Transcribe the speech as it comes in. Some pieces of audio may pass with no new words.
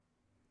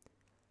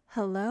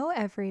Hello,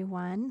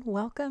 everyone.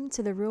 Welcome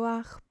to the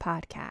Ruach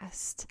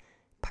Podcast,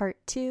 part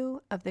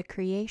 2 of the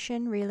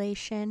Creation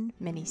Relation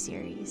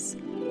miniseries.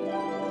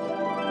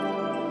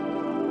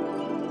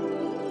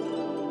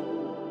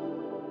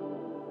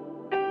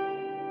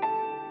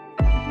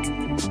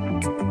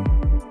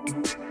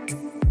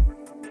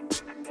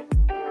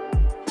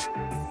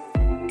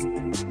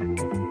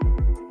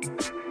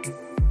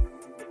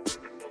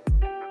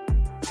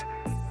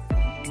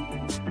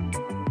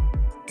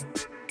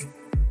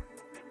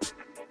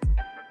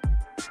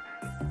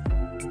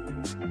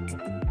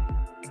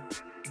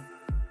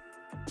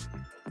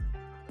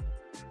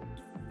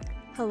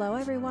 Hello,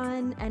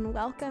 everyone, and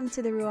welcome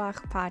to the Ruach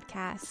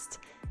Podcast.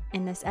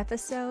 In this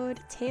episode,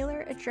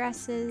 Taylor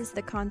addresses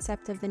the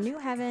concept of the new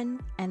heaven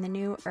and the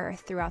new earth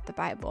throughout the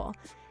Bible,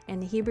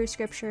 and the Hebrew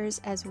Scriptures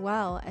as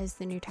well as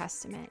the New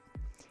Testament.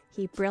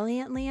 He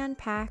brilliantly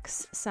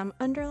unpacks some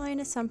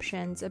underlying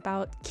assumptions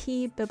about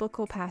key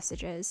biblical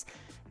passages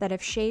that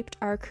have shaped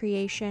our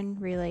creation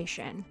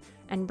relation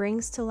and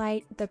brings to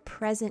light the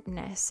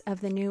presentness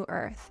of the new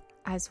earth,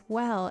 as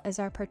well as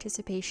our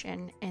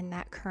participation in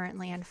that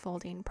currently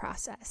unfolding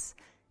process.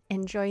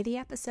 Enjoy the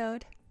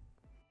episode.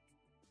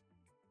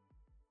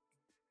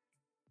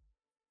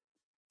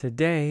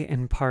 Today,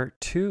 in part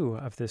 2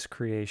 of this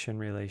Creation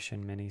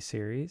Relation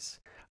mini-series,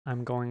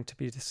 I'm going to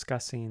be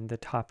discussing the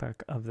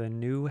topic of the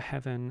new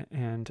heaven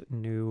and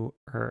new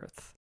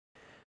earth.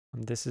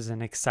 This is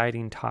an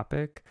exciting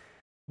topic,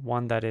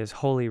 one that is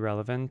wholly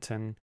relevant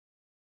and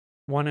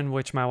one in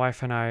which my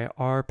wife and I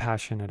are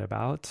passionate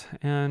about.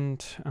 And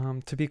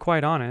to be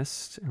quite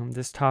honest,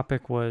 this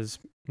topic was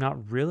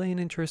not really an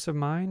interest of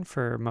mine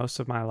for most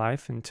of my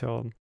life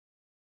until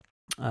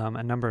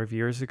a number of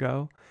years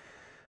ago.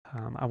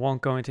 I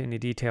won't go into any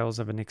details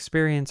of an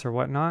experience or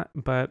whatnot,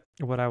 but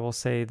what I will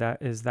say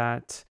is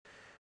that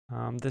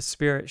the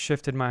Spirit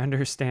shifted my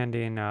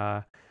understanding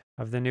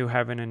of the new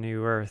heaven and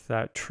new earth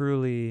that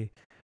truly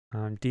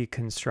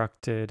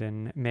deconstructed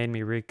and made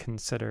me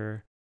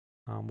reconsider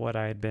what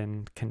I had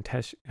been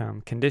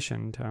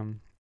conditioned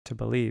to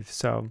believe.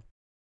 So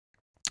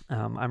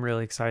I'm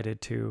really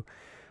excited to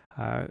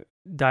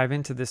dive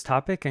into this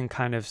topic and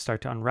kind of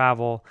start to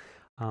unravel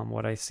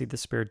what I see the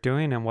Spirit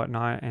doing and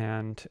whatnot.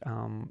 And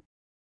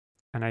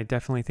I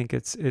definitely think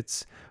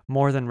it's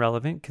more than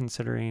relevant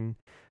considering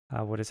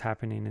what is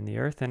happening in the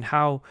earth and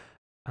how,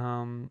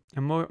 and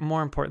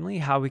more importantly,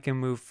 how we can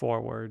move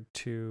forward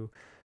to,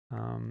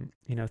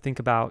 think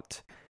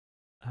about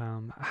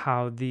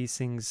how these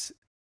things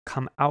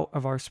come out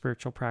of our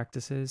spiritual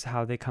practices,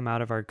 how they come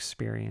out of our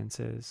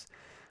experiences,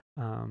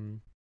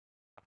 and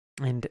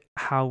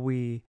how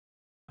we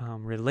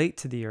relate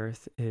to the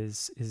earth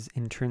is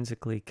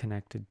intrinsically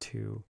connected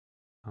to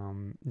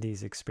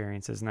these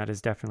experiences, and that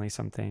is definitely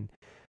something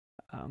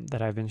that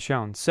I've been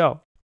shown.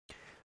 So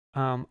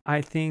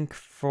I think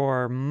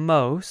for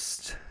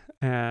most,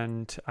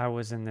 and I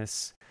was in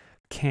this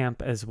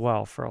camp as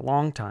well for a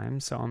long time,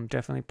 so I'm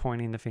definitely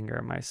pointing the finger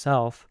at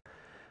myself.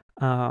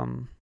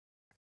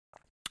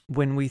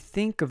 When we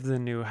think of the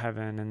new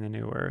heaven and the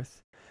new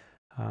earth,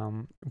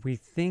 we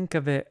think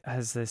of it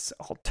as this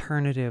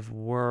alternative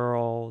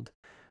world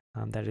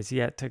that is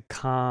yet to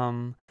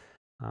come,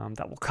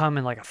 that will come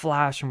in like a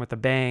flash and with a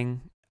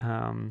bang,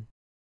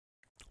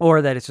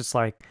 or that it's just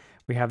like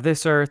we have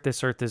this earth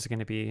is going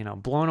to be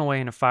blown away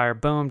in a fire,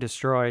 boom,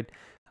 destroyed,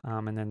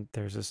 and then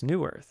there's this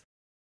new earth.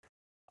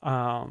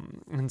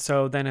 And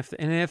so then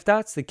if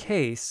that's the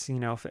case,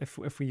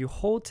 if you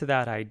hold to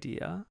that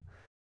idea,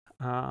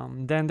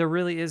 then there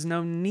really is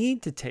no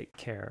need to take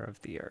care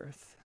of the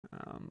earth,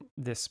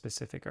 this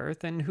specific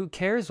earth, and who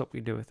cares what we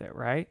do with it,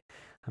 right?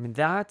 I mean,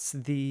 that's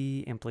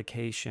the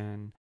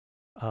implication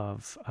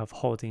of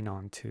holding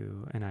on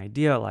to an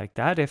idea like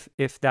that,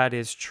 if that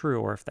is true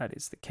or if that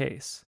is the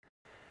case.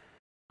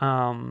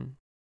 And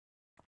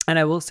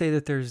I will say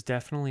that there's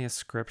definitely a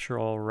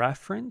scriptural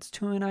reference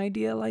to an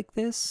idea like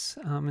this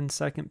in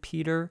 2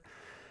 Peter.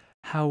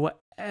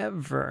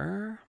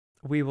 However,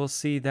 we will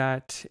see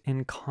that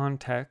in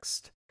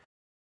context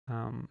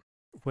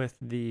with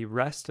the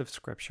rest of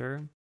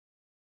Scripture,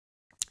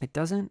 it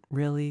doesn't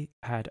really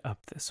add up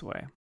this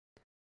way.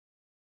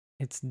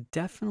 It's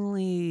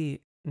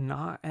definitely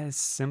not as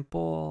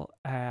simple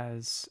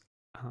as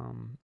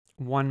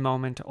one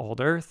moment,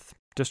 old earth,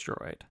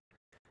 destroyed.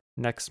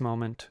 Next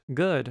moment,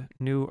 good,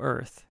 new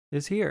earth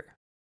is here.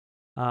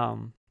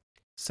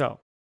 So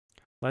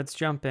let's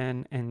jump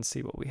in and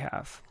see what we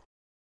have.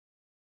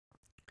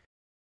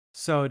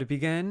 So to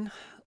begin,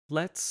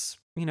 let's,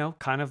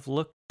 kind of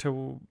look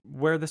to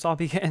where this all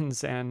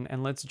begins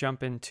and let's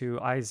jump into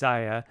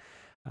Isaiah.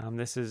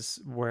 This is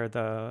where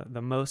the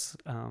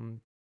most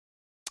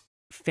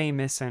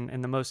famous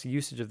and the most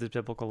usage of this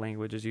biblical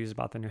language is used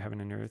about the new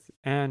heaven and earth,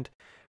 and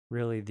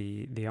really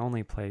the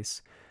only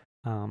place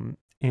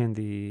in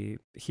the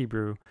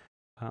Hebrew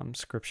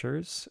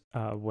scriptures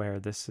where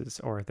this is,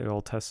 or the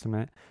Old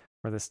Testament,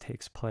 where this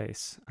takes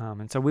place.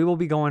 And so we will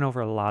be going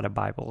over a lot of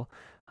Bible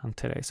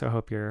today, so I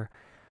hope you're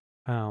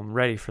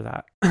ready for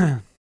that.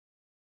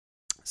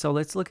 So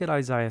let's look at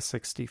Isaiah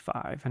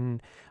 65.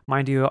 And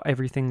mind you,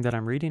 everything that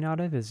I'm reading out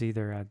of is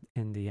either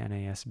in the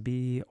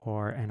NASB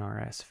or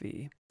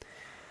NRSV.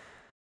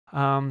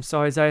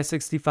 So Isaiah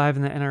 65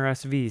 in the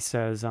NRSV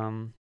says,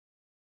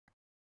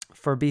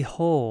 "For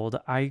behold,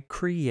 I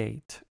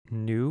create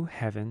new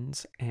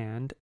heavens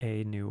and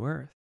a new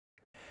earth,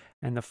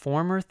 and the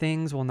former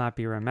things will not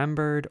be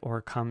remembered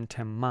or come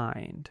to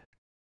mind.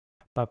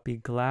 But be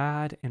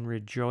glad and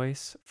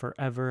rejoice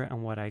forever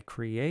in what I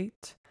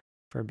create.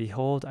 For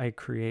behold, I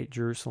create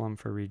Jerusalem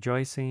for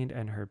rejoicing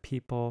and her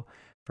people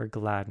for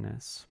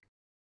gladness."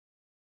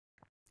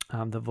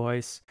 The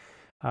voice,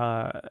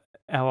 I'll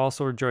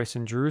also rejoice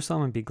in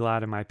Jerusalem and be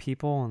glad in my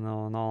people, and there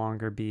will no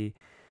longer be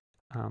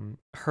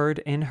heard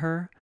in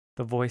her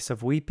the voice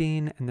of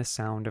weeping and the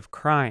sound of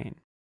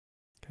crying.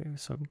 Okay,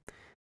 so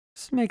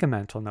just make a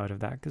mental note of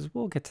that because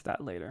we'll get to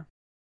that later.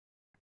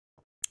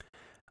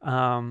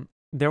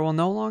 There will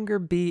no longer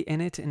be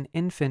in it an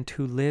infant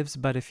who lives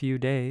but a few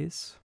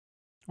days,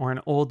 or an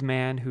old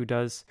man who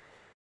does.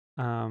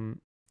 No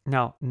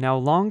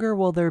longer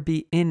will there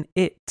be in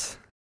it.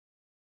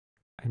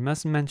 I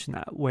must mention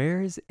that.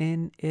 Where's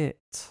in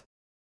it?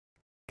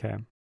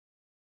 Okay.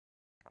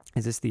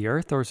 Is this the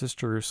earth or is this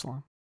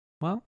Jerusalem?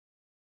 Well,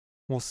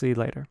 we'll see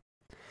later.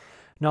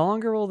 No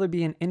longer will there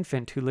be an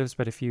infant who lives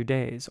but a few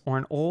days, or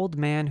an old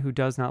man who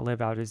does not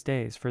live out his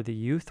days, for the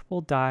youth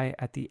will die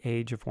at the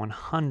age of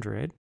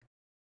 100,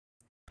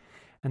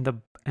 and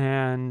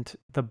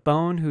the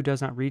bone who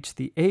does not reach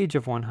the age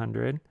of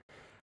 100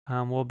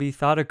 will be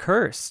thought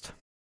accursed.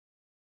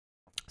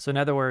 So in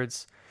other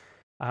words,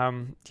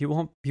 you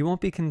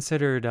won't be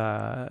considered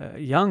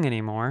young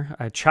anymore,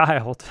 a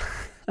child,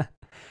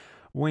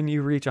 when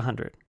you reach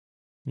 100.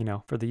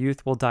 For the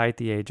youth will die at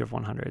the age of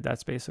 100.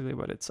 That's basically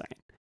what it's saying.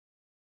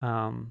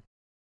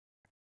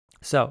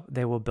 So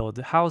they will build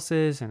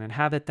houses and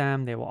inhabit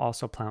them. They will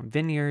also plant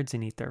vineyards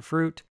and eat their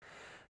fruit.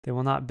 They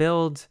will not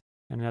build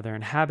and another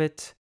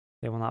inhabit.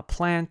 They will not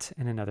plant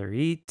and another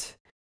eat.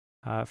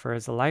 For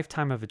as the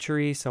lifetime of a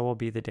tree, so will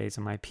be the days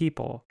of my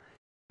people.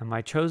 And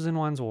my chosen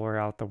ones will wear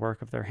out the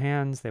work of their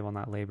hands. They will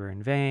not labor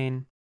in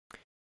vain.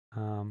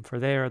 For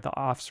they are the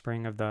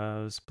offspring of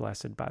those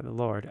blessed by the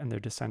Lord, and their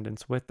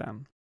descendants with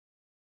them.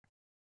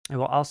 It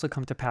will also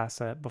come to pass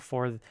that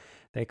before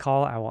they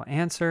call, I will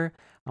answer,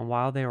 and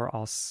while they are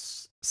all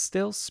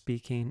still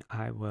speaking,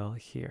 I will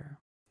hear.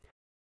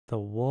 The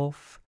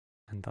wolf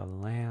and the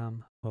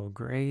lamb will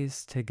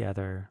graze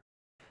together,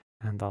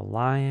 and the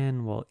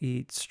lion will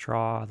eat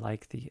straw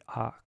like the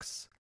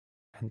ox,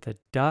 and the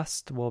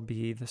dust will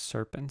be the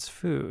serpent's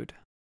food.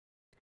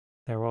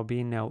 There will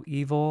be no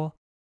evil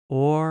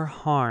or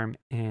harm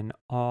in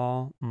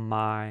all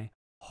my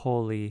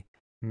holy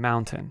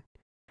mountain.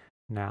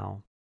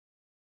 Now,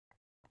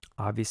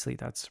 obviously,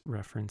 that's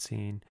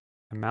referencing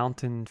the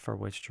mountain for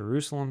which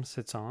Jerusalem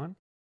sits on,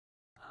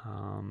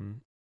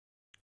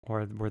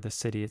 or where the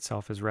city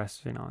itself is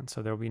resting on.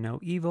 So there will be no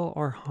evil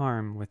or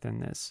harm within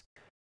this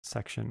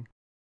section.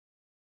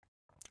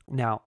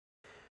 Now,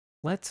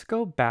 let's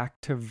go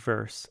back to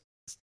verse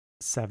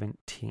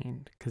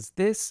 17, because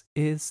this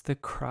is the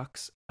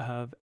crux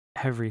of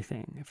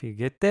everything. If you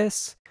get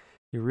this,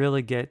 you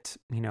really get,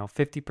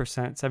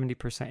 50%,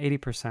 70%,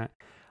 80%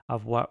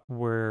 of what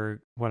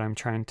I'm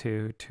trying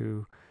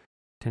to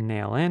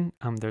nail in.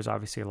 There's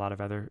obviously a lot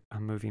of other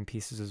moving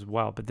pieces as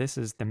well, but this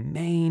is the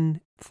main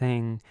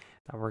thing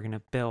that we're going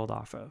to build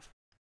off of.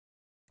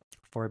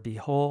 For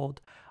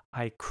behold,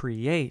 I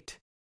create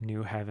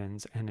new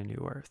heavens and a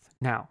new earth.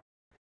 Now,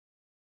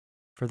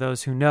 for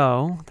those who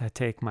know that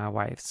take my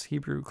wife's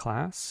Hebrew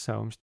class,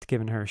 so I'm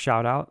giving her a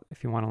shout out.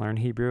 If you want to learn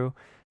Hebrew,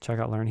 check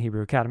out Learn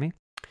Hebrew Academy.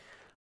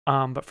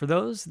 But for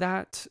those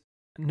that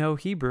know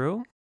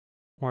Hebrew,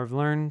 or have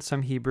learned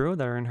some Hebrew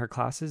that are in her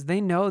classes,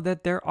 they know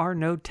that there are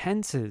no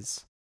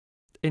tenses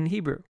in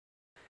Hebrew.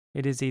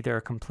 It is either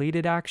a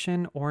completed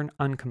action or an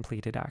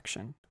uncompleted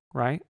action,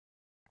 right?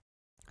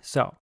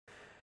 So,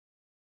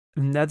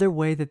 another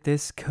way that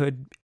this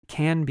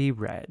can be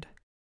read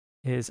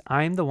is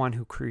I'm the one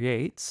who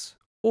creates,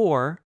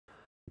 or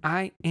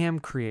I am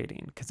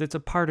creating, because it's a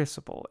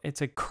participle.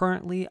 It's a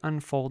currently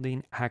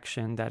unfolding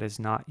action that is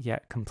not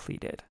yet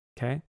completed,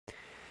 okay?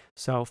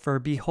 So, for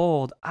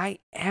behold, I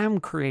am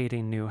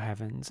creating new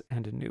heavens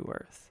and a new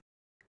earth.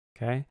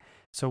 Okay?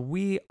 So,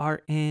 we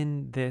are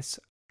in this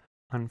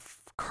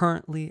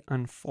currently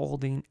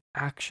unfolding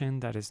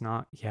action that is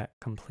not yet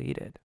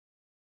completed.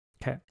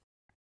 Okay.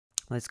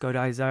 Let's go to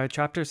Isaiah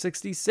chapter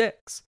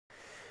 66.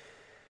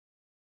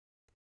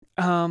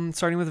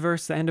 Starting with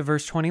the end of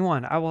verse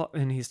 21,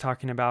 and he's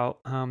talking about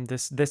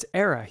this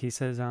era. He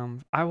says,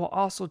 I will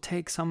also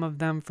take some of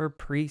them for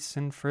priests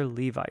and for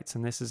Levites,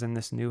 and this is in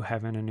this new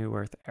heaven and new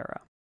earth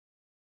era,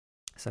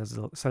 says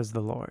the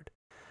Lord.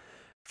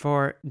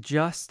 For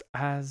just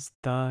as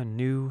the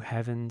new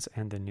heavens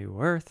and the new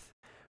earth,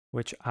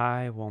 which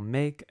I will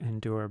make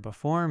endure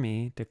before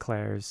me,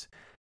 declares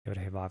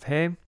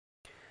Yod-Heh-Vav-Heh,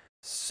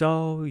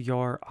 so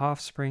your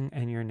offspring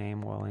and your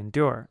name will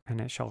endure,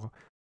 and it shall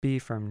be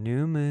from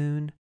new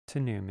moon to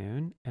new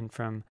moon, and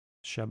from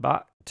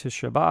Shabbat to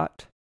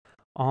Shabbat,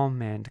 all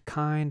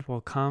mankind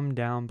will come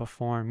down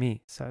before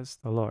me, says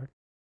the Lord.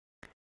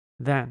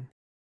 Then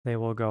they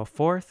will go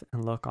forth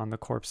and look on the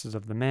corpses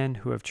of the men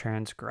who have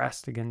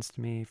transgressed against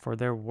me, for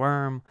their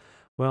worm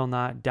will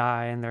not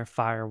die, and their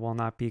fire will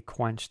not be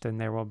quenched,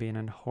 and they will be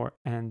an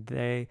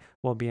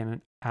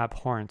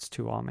abhorrence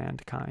to all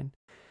mankind.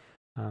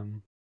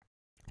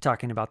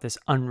 Talking about this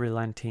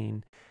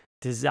unrelenting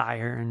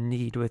desire and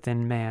need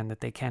within man that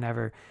they can't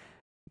ever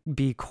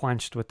be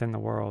quenched within the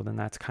world, and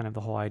that's kind of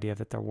the whole idea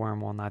that their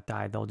worm will not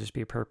die. They'll just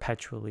be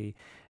perpetually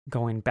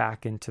going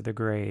back into the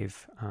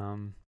grave.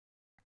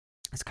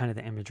 It's kind of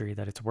the imagery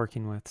that it's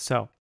working with.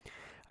 So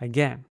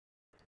again,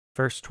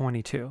 verse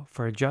 22,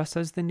 for just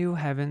as the new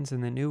heavens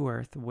and the new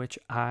earth which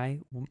I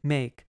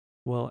make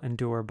will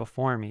endure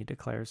before me,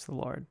 declares the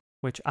Lord.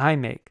 Which I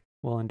make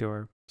will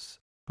endure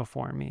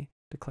before me,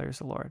 declares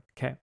the Lord.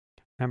 Okay,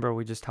 remember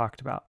we just talked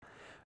about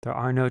there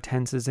are no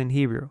tenses in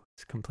Hebrew.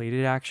 It's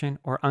completed action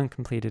or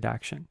uncompleted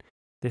action.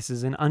 This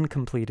is an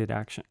uncompleted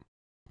action.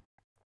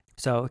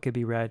 So it could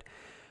be read,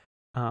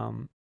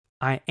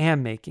 I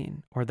am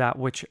making, or that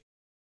which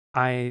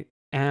I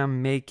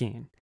am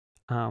making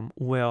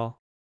will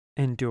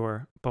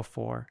endure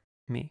before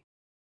me.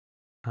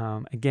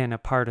 Again, a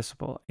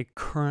participle, a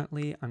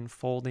currently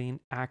unfolding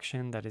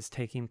action that is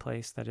taking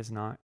place that is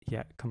not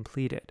yet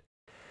completed.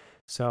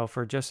 So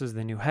for just as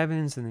the new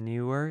heavens and the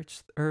new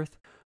earth,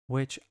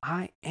 which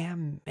I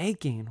am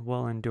making,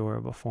 will endure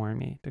before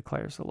me,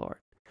 declares the Lord.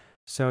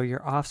 So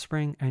your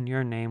offspring and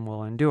your name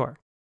will endure.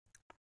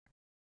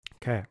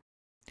 Okay.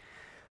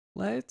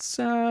 Let's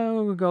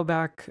go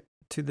back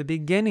to the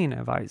beginning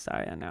of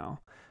Isaiah now.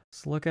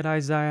 Let's look at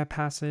Isaiah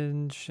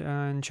passage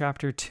in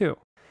chapter 2.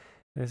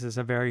 This is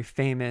a very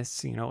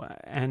famous,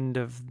 end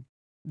of,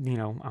 I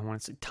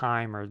want to say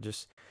time or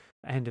just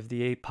end of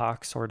the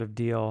epoch sort of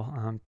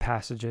deal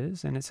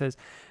passages. And it says,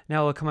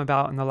 now it will come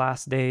about in the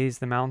last days,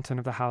 the mountain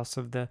of the house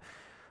of the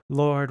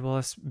Lord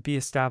will be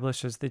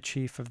established as the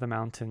chief of the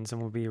mountains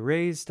and will be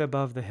raised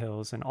above the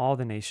hills, and all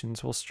the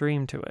nations will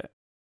stream to it.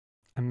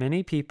 And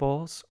many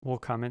peoples will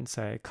come and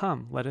say,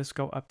 come, let us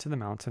go up to the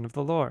mountain of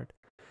the Lord,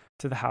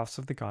 to the house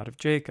of the God of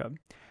Jacob,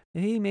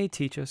 that he may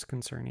teach us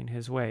concerning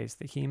his ways,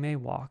 that he may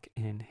walk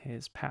in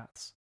his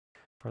paths.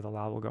 For the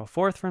law will go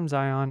forth from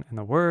Zion, and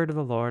the word of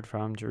the Lord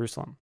from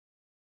Jerusalem.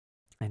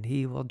 And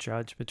he will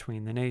judge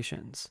between the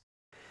nations,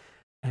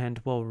 and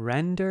will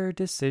render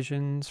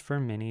decisions for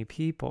many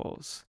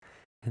peoples.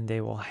 And they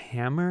will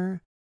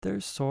hammer their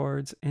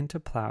swords into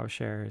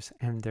plowshares,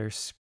 and their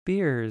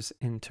spears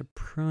into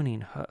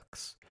pruning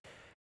hooks.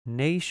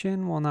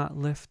 Nation will not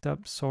lift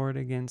up sword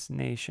against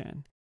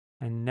nation,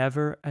 and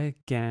never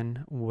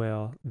again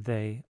will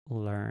they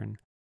learn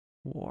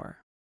war.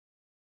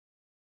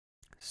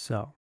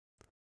 So,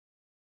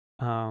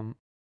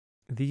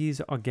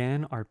 these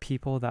again are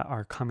people that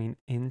are coming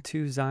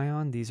into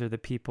Zion. These are the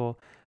people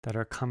that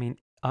are coming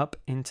up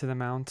into the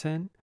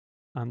mountain.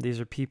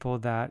 These are people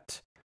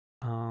that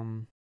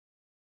are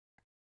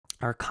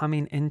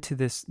coming into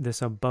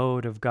this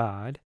abode of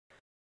God,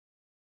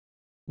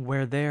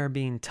 where they are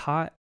being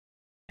taught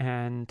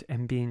and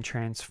being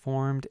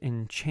transformed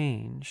and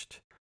changed,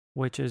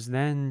 which is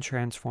then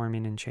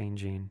transforming and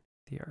changing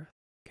the earth.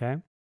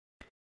 Okay?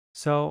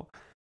 So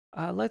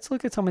let's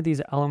look at some of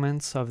these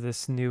elements of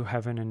this new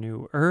heaven and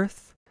new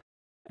earth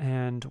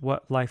and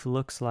what life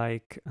looks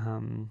like,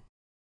 in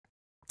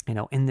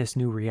this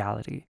new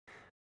reality.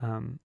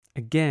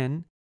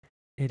 Again,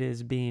 it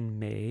is being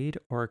made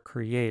or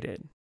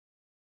created.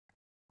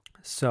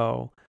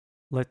 So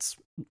let's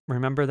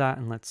remember that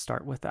and let's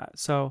start with that.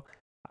 So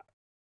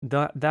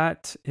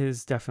that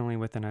is definitely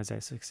within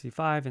Isaiah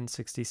 65 and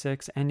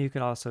 66. And you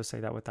could also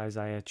say that with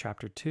Isaiah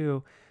chapter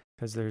 2,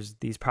 because there's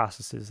these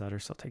processes that are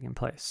still taking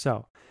place.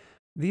 So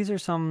these are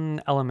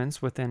some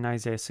elements within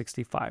Isaiah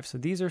 65. So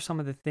these are some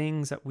of the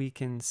things that we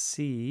can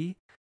see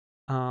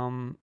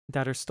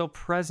that are still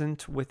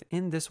present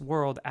within this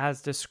world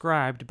as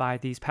described by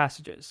these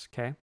passages,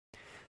 okay?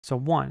 So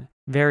 1,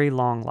 very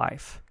long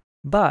life,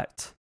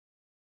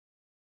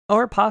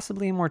 or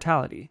possibly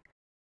immortality,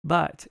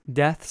 but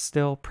death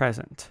still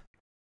present.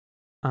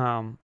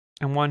 And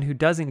one who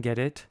doesn't get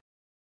it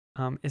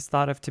is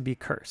thought of to be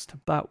cursed.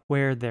 But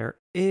where there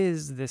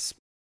is this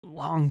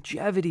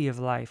longevity of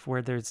life,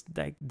 where there's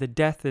like the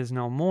death is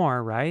no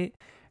more, right?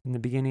 In the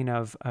beginning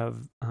of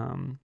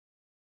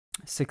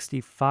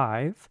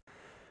 65,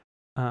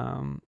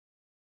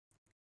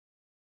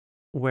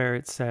 where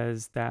it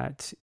says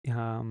that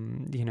there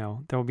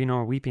will be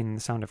no weeping and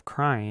the sound of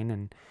crying,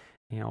 and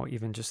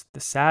even just the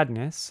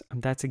sadness,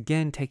 that's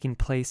again taking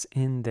place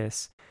in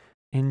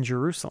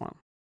Jerusalem.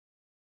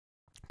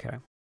 Okay.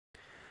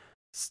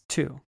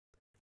 2,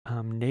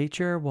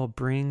 nature will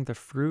bring the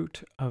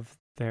fruit of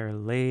their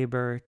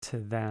labor to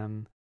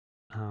them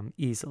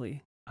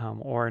easily.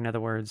 Or in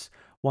other words,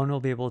 one will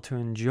be able to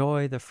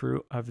enjoy the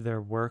fruit of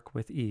their work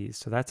with ease.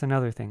 So that's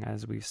another thing,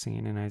 as we've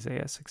seen in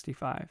Isaiah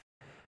 65.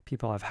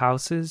 People have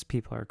houses,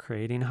 people are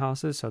creating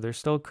houses, so they're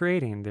still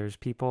creating. There's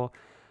people,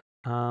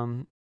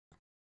 I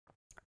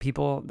don't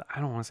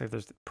want to say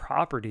there's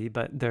property,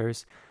 but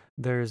there's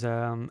There's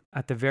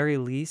at the very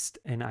least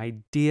an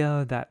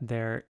idea that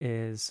there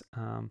is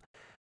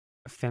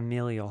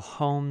familial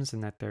homes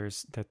and that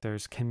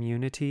there's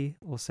community,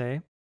 we'll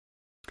say,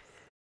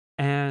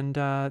 and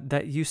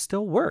that you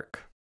still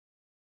work.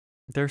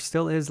 There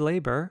still is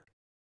labor,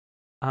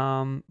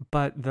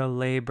 but the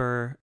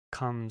labor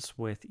comes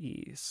with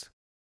ease,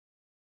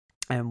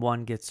 and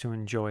one gets to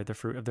enjoy the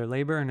fruit of their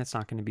labor, and it's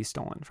not going to be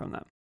stolen from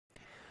them.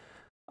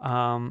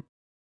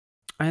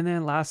 And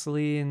then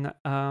lastly,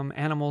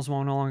 animals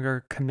will no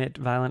longer commit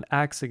violent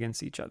acts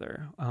against each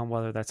other,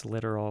 whether that's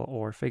literal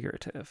or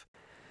figurative.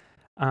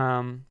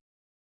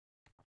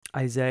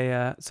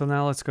 Isaiah. So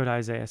now let's go to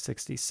Isaiah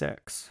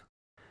 66.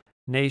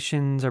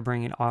 Nations are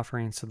bringing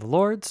offerings to the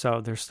Lord, so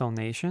there's still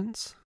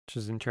nations, which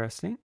is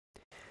interesting.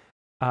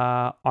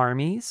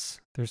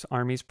 Armies. There's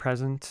armies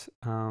present.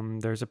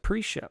 There's a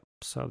priestship,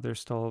 so there's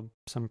still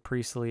some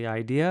priestly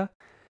idea.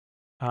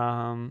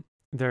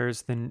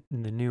 There's the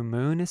new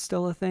moon is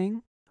still a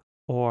thing,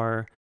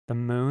 or the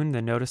moon,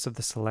 the notice of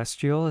the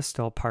celestial, is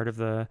still part of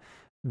the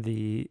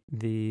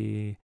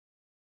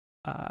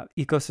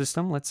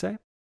ecosystem, let's say.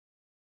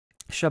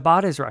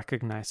 Shabbat is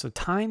recognized, so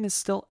time is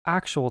still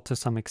actual to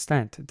some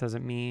extent. It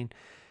doesn't mean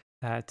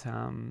that,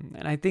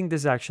 and I think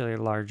this is actually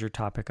a larger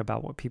topic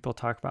about what people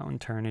talk about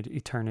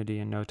eternity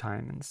and no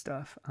time and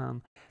stuff. I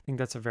think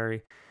that's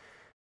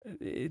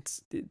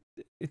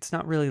it's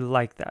not really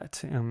like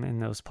that in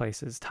those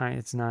places. Time,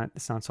 it's not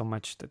so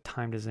much that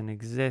time doesn't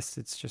exist.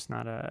 It's just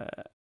not a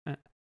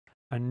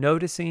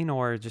noticing,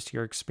 or just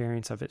your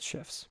experience of it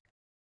shifts.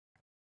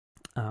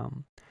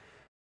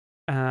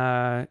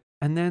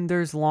 And then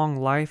there's long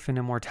life and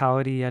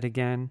immortality yet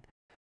again.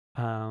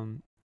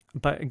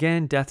 But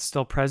again, death's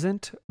still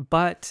present.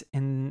 But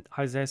in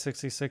Isaiah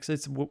 66,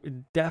 it's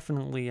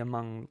definitely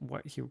among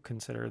what you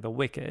consider the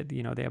wicked,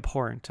 the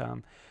abhorrent,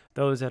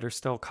 those that are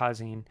still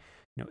causing,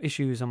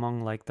 issues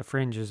among like the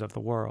fringes of the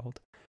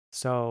world.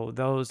 So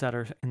those that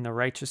are in the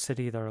righteous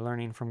city that are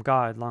learning from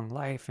God, long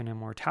life and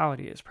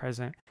immortality is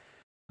present.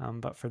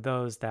 But for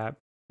those that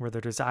where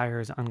their desire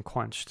is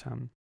unquenched,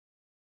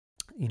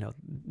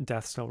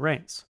 death still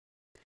reigns.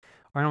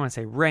 Or I don't want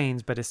to say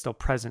reigns, but is still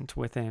present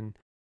within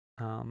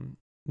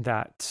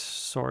that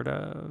sort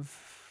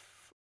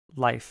of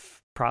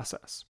life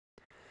process.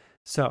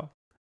 So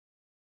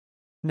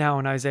now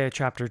in Isaiah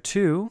chapter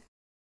 2,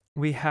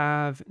 we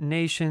have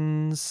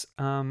nations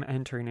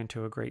entering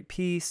into a great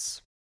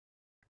peace.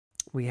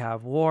 We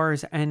have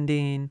wars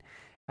ending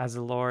as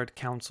the Lord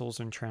counsels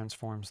and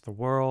transforms the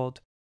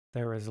world.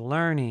 There is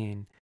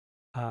learning,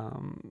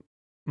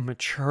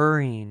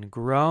 maturing,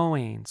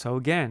 growing. So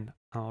again,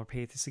 I'll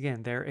repeat this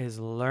again. There is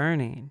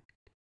learning,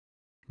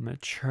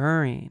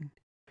 maturing,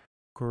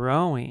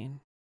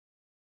 growing.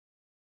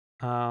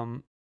 I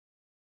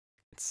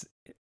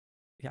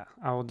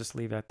will just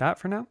leave it at that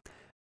for now.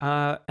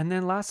 And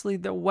then lastly,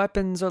 the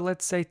weapons, or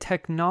let's say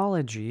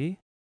technology.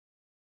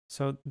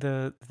 So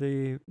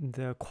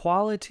the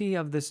quality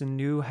of this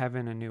new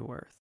heaven and new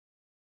earth.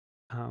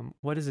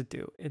 What does it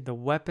do? The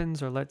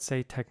weapons, or let's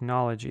say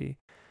technology,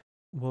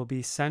 will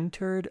be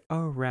centered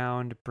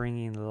around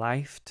bringing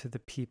life to the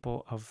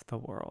people of the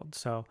world.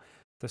 So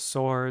the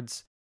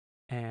swords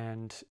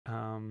and,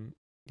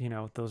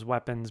 those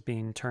weapons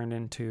being turned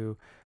into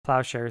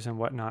plowshares and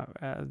whatnot,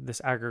 this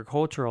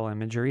agricultural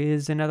imagery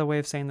is another way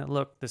of saying that,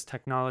 look, this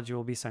technology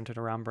will be centered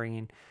around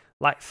bringing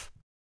life.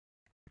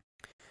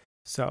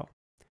 So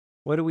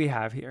what do we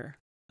have here?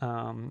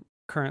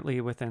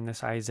 Currently within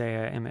this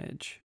Isaiah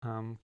image,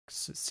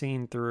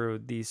 seen through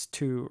these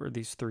two or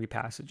these three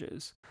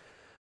passages.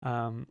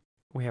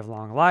 We have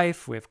long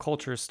life, we have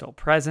culture still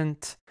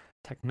present,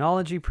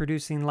 technology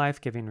producing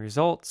life-giving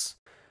results,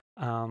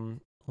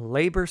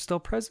 labor still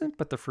present,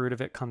 but the fruit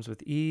of it comes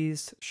with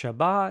ease,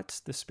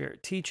 Shabbat, the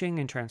Spirit teaching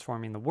and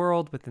transforming the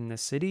world within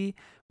this city,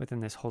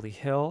 within this holy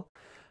hill.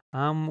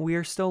 We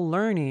are still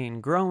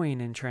learning,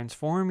 growing, and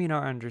transforming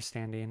our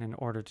understanding in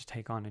order to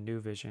take on a new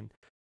vision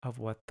of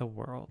what the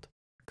world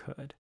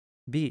could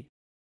be.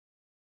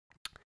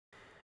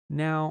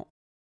 Now,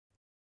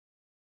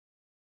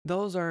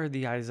 those are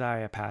the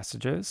Isaiah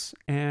passages,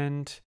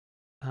 and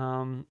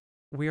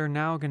we are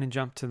now going to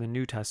jump to the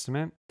New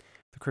Testament,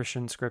 the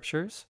Christian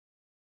scriptures,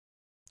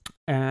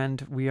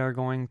 and we are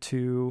going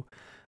to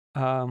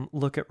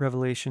look at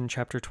Revelation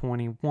chapter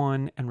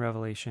 21 and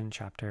Revelation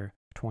chapter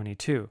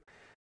 22.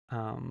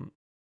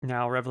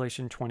 Now,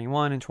 Revelation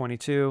 21 and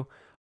 22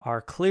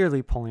 are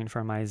clearly pulling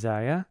from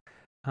Isaiah.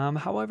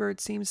 However, it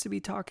seems to be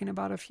talking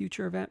about a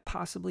future event,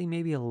 possibly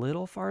maybe a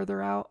little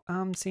farther out,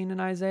 seen in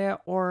Isaiah,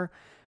 or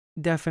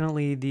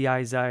definitely the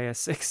Isaiah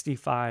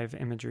 65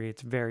 imagery.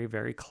 It's very,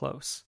 very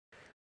close.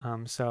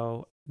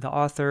 So the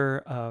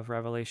author of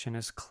Revelation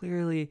is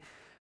clearly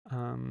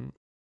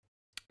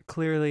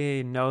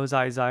knows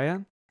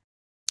Isaiah.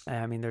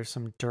 I mean, there's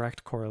some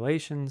direct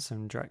correlation,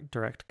 some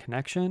direct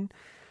connection.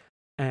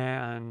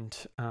 And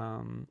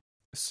John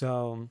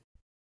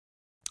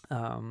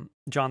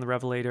the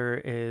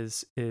Revelator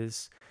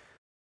is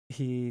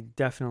he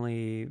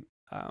definitely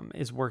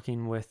is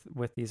working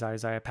with these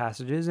Isaiah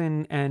passages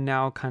and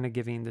now kind of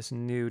giving this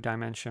new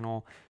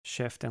dimensional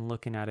shift and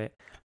looking at it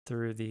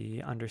through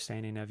the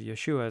understanding of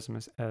Yeshua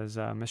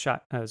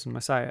as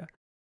Messiah.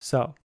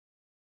 So,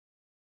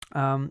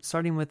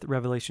 starting with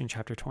Revelation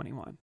chapter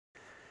 21.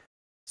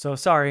 So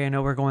sorry, I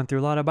know we're going through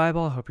a lot of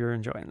Bible. I hope you're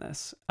enjoying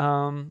this.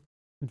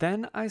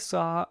 Then I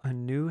saw a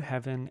new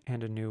heaven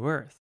and a new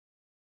earth.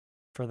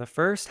 For the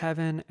first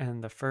heaven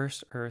and the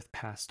first earth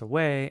passed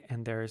away,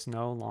 and there is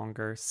no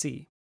longer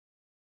sea.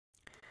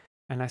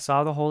 And I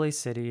saw the holy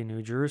city,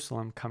 New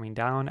Jerusalem, coming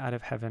down out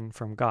of heaven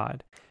from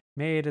God,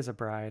 made as a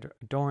bride,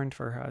 adorned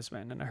for her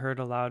husband. And I heard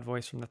a loud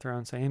voice from the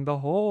throne saying,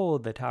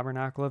 Behold, the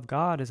tabernacle of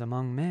God is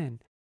among men,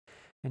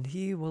 and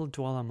he will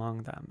dwell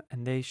among them,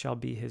 and they shall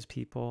be his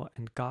people,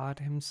 and God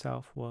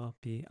himself will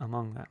be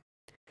among them.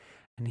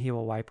 And he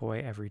will wipe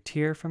away every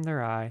tear from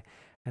their eye,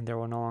 and there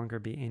will no longer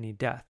be any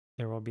death.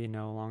 There will be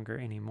no longer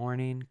any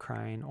mourning,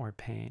 crying, or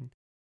pain,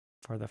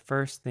 for the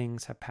first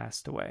things have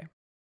passed away.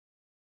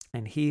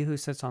 And he who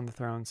sits on the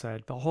throne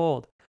said,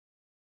 Behold,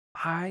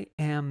 I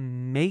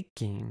am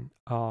making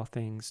all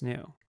things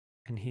new.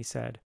 And he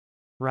said,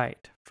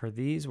 Write, for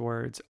these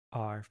words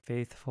are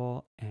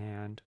faithful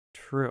and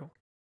true.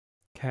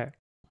 Okay.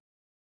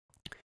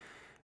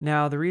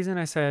 Now, the reason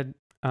I said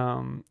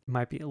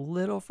might be a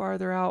little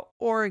farther out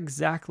or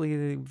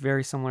exactly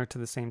very similar to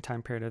the same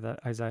time period of that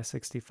Isaiah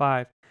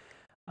 65.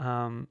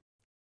 And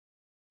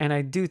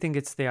I do think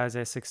it's the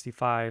Isaiah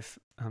 65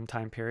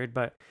 time period,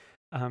 but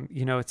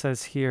it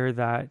says here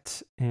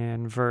that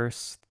in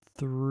verse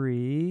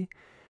 3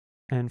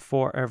 and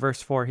 4, or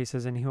verse 4, he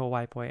says, And he will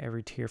wipe away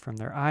every tear from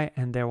their eye,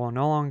 and there will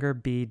no longer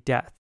be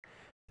death.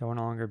 There will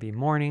no longer be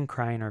mourning,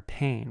 crying, or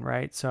pain,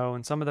 right? So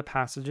in some of the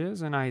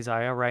passages in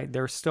Isaiah, right,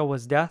 there still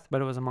was death,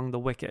 but it was among the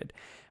wicked.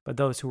 But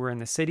those who were in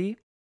the city,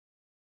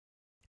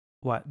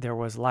 there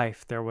was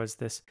life. There was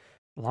this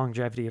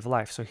longevity of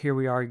life. So here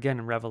we are again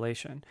in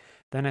Revelation.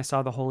 Then I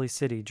saw the holy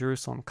city,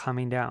 Jerusalem,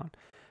 coming down,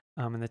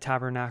 and the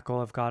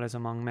tabernacle of God is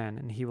among men,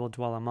 and he will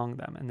dwell among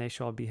them, and they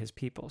shall be his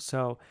people.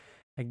 So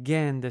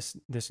again, this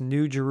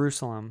new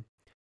Jerusalem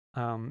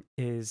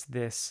is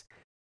this.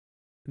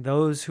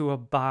 Those who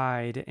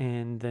abide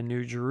in the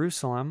New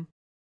Jerusalem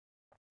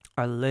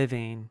are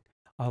living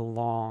a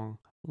long,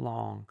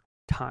 long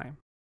time.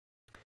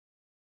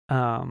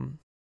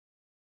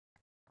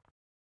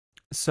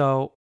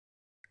 So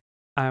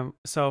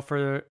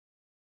for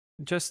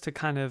just to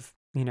kind of,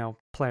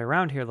 play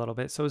around here a little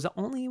bit. So is it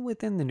only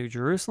within the New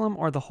Jerusalem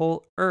or the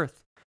whole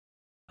earth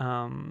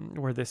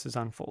where this is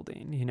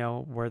unfolding,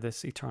 where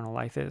this eternal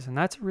life is? And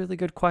that's a really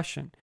good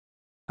question.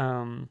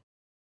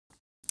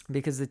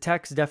 Because the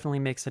text definitely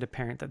makes it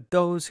apparent that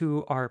those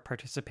who are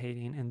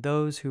participating and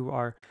those who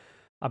are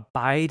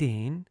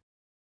abiding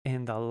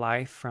in the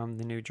life from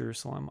the New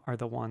Jerusalem are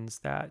the ones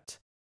that,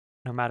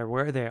 no matter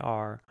where they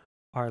are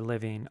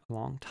living a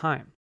long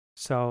time.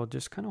 So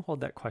just kind of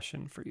hold that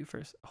question for you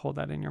first. Hold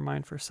that in your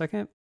mind for a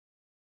second.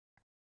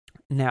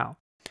 Now,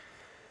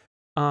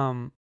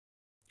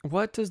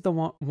 what does the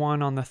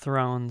one on the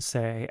throne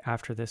say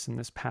after this in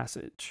this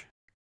passage?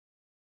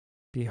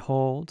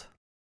 Behold,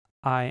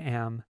 I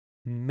am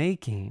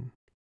making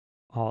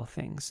all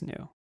things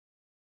new.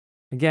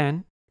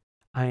 Again,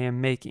 I am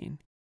making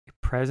a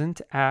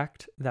present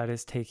act that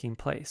is taking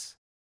place,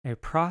 a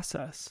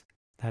process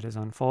that is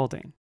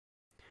unfolding.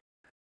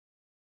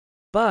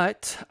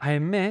 But I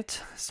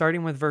admit,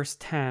 starting with verse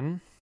 10,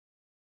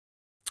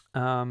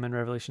 in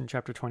Revelation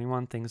chapter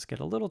 21, things get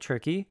a little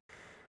tricky.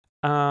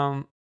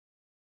 So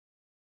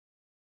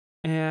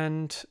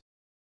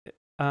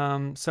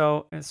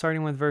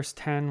starting with verse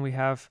 10, we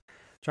have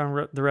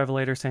John the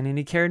Revelator saying, And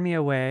he carried me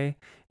away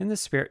in the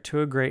Spirit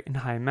to a great and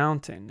high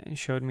mountain, and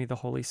showed me the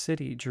holy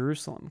city,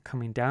 Jerusalem,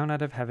 coming down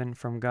out of heaven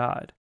from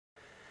God.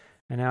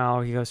 And now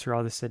he goes through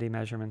all the city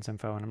measurements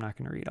info, and I'm not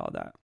going to read all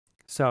that.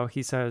 So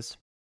he says,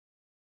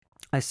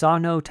 I saw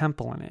no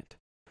temple in it,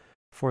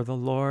 for the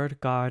Lord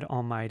God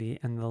Almighty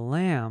and the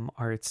Lamb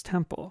are its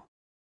temple.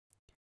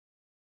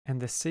 And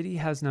the city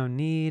has no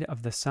need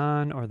of the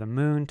sun or the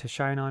moon to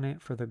shine on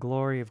it, for the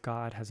glory of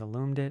God has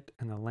illumined it,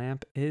 and the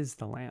lamp is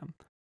the Lamb.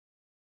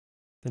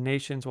 The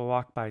nations will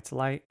walk by its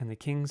light, and the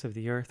kings of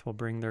the earth will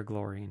bring their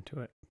glory into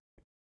it.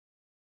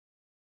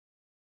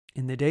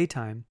 In the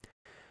daytime,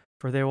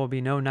 for there will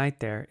be no night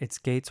there, its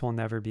gates will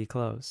never be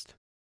closed.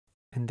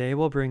 And they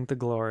will bring the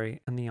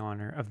glory and the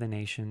honor of the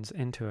nations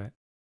into it.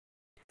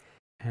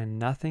 And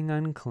nothing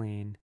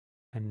unclean,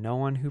 and no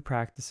one who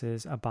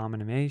practices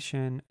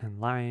abomination and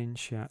lying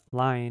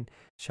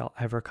shall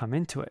ever come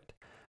into it,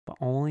 but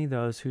only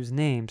those whose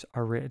names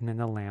are written in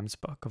the Lamb's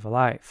book of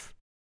life.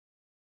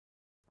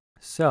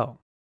 So,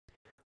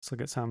 let's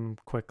look at some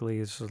quickly.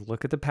 Let's just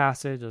look at the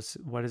passage.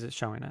 What is it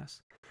showing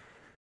us?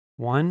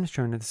 One,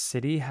 showing that the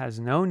city has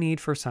no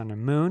need for sun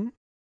and moon,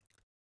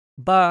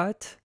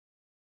 but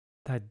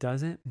that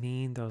doesn't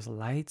mean those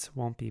lights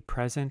won't be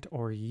present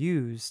or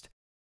used,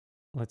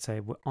 let's say,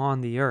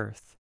 on the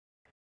earth.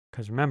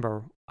 Because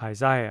remember,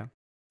 Isaiah,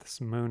 this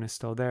moon is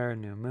still there,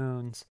 new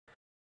moons.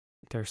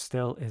 There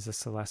still is a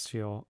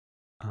celestial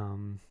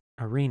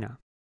arena.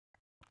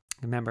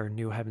 Remember,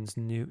 new heavens,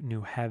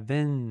 new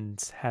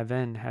heavens,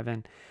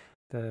 heaven.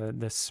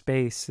 The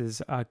space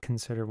is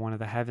considered one of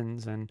the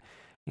heavens in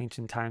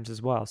ancient times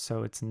as well.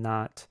 So it's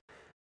not,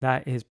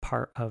 that is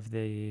part of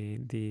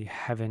the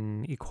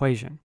heaven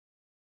equation.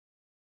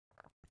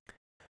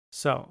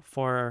 So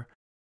for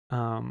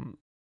now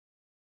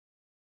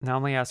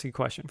let me ask you a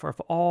question. For if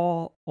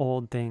all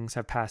old things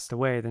have passed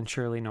away, then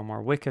surely no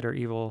more wicked or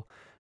evil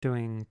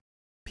doing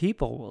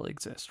people will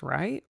exist,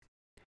 right?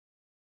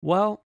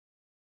 Well,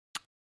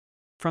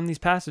 from these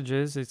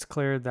passages, it's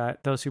clear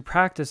that those who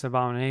practice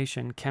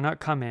abomination cannot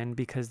come in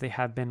because they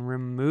have been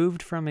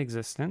removed from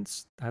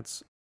existence.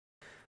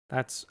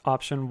 That's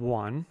option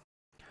one.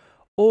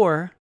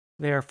 Or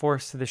they are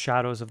forced to the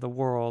shadows of the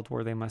world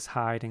where they must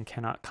hide and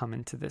cannot come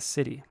into this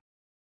city.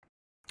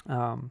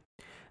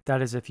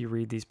 That is if you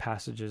read these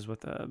passages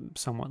with a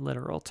somewhat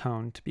literal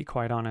tone, to be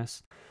quite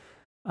honest.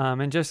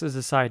 And just as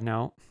a side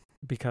note,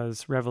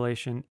 because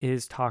Revelation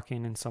is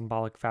talking in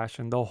symbolic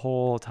fashion the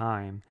whole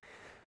time,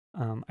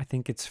 I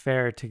think it's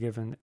fair to give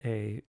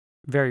a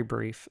very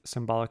brief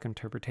symbolic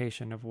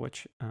interpretation of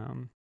which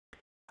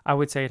I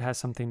would say it has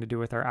something to do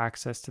with our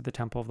access to the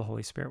temple of the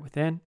Holy Spirit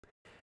within,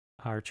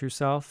 our true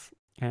self,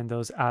 and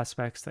those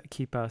aspects that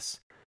keep us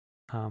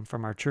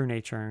from our true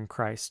nature in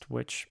Christ,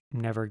 which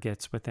never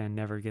gets within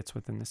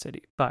the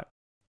city. But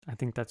I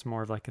think that's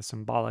more of like a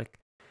symbolic,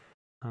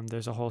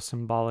 there's a whole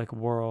symbolic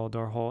world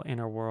or whole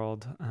inner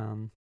world,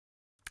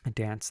 a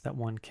dance that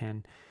one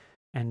can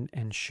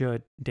and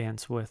should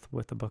dance with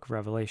the book of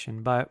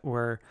Revelation. But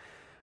we're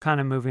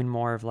kind of moving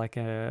more of like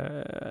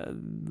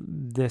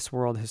this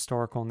world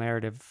historical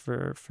narrative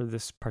for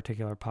this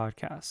particular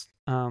podcast.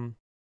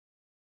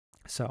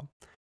 So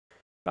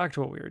back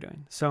to what we were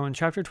doing. So in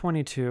chapter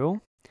 22,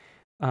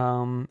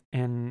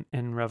 in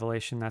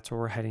Revelation, that's where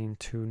we're heading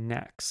to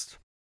next.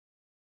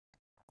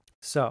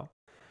 So,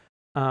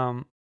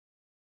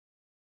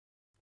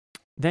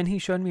 then he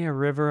showed me a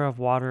river of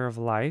water of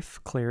life,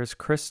 clear as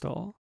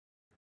crystal.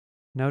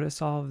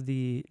 Notice all of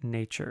the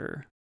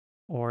nature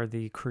or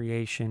the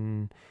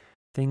creation,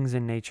 things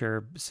in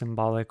nature,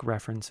 symbolic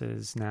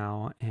references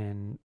now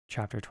in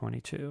chapter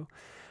 22.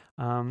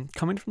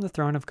 Coming from the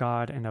throne of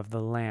God and of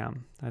the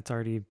Lamb. That's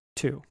already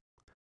 2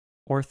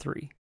 or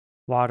 3.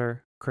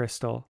 Water,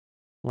 crystal,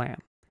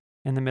 lamb.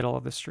 In the middle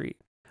of the street.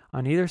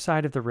 On either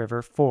side of the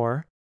river,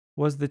 4,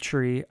 was the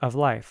tree of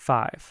life.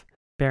 5,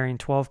 bearing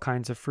 12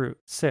 kinds of fruit.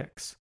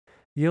 6,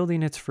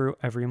 yielding its fruit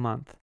every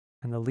month.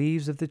 And the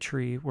leaves of the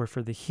tree were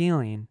for the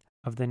healing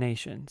of the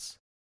nations.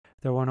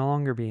 There will no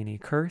longer be any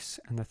curse,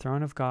 and the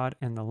throne of God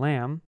and the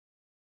Lamb,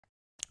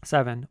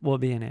 7, will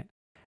be in it,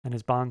 and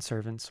his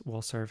bondservants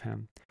will serve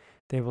him.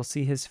 They will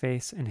see his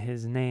face, and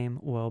his name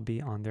will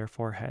be on their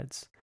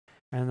foreheads.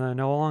 And there will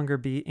no longer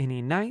be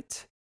any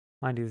night.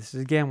 Mind you, this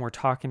is again, we're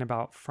talking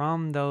about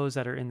from those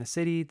that are in the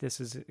city.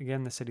 This is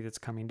again the city that's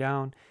coming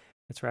down.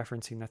 It's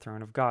referencing the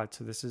throne of God.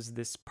 So this is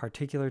this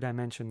particular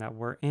dimension that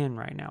we're in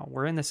right now.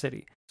 We're in the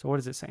city. So what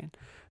is it saying?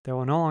 There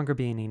will no longer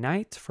be any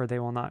night, for they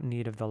will not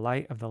need of the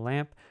light of the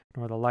lamp,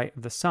 nor the light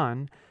of the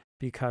sun,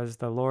 because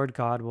the Lord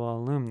God will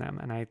illumine them.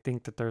 And I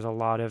think that there's a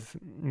lot of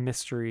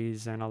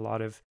mysteries and a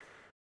lot of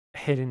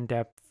hidden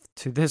depth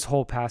to this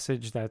whole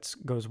passage that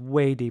goes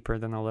way deeper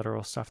than the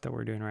literal stuff that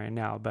we're doing right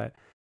now. But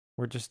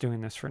we're just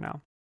doing this for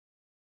now.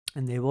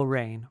 And they will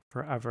reign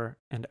forever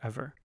and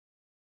ever.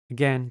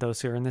 Again,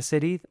 those who are in the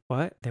city,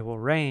 what? They will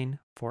reign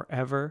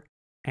forever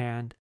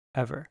and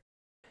ever.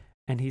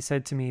 And he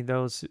said to me,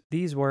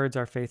 these words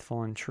are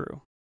faithful and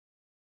true.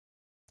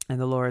 And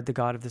the Lord, the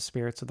God of the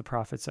spirits of the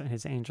prophets, sent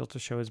his angel to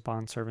show his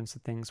bondservants the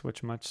things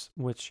which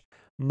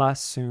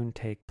must soon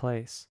take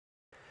place.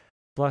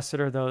 Blessed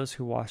are those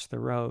who wash their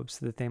robes,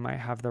 so that they might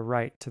have the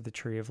right to the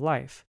tree of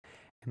life,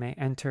 and may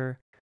enter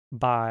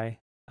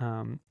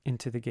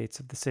into the gates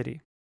of the city.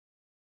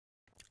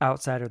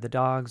 Outside are the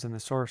dogs and the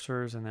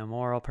sorcerers and the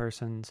immoral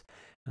persons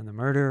and the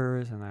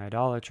murderers and the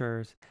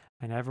idolaters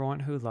and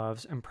everyone who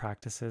loves and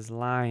practices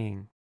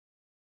lying.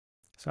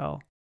 So,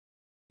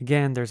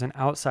 again, there's an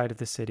outside of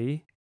the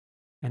city.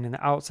 And in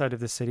the outside of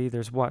the city,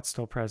 there's what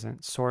still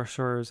present?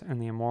 Sorcerers and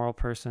the immoral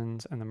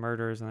persons and the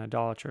murderers and the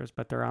idolaters.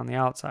 But they're on the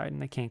outside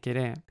and they can't get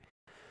in.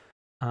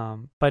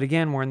 But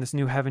again, we're in this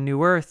new heaven,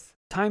 new earth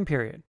time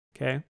period.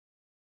 Okay?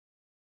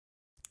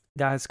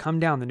 That has come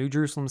down. The New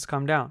Jerusalem has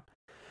come down.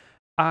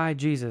 I,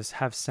 Jesus,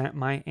 have sent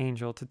my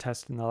angel to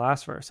test in the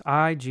last verse.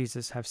 I,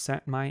 Jesus, have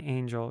sent my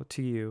angel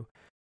to you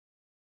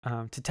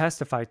to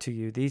testify to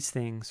you these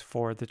things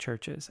for the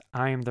churches.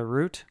 I am the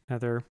root,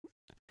 another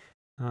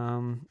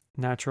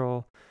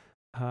natural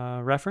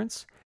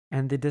reference,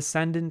 and the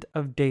descendant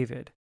of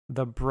David,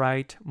 the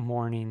bright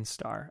morning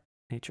star.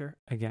 Nature,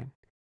 again.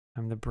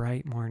 I'm the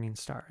bright morning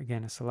star.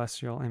 Again, a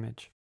celestial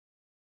image.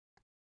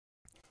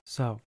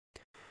 So,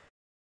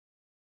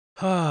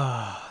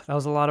 that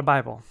was a lot of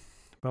Bible.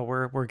 But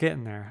we're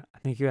getting there. I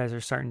think you guys are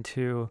starting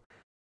to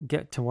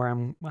get to where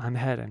I'm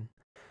heading.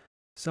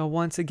 So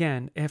once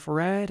again, if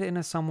read in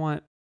a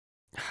somewhat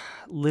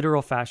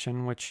literal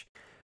fashion, which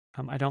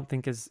I don't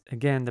think is,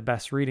 again, the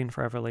best reading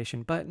for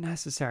Revelation, but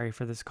necessary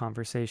for this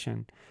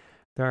conversation.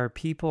 There are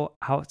people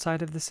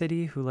outside of the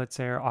city who, let's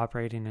say, are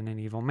operating in an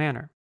evil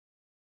manner.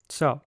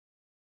 So,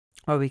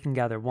 what we can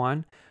gather: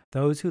 1,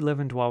 those who live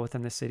and dwell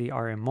within the city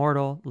are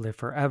immortal, live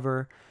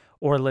forever,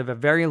 or live a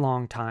very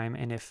long time,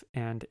 and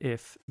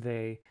if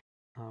they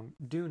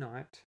do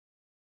not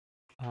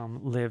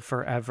live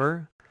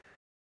forever,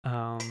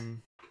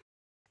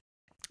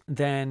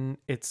 then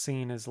it's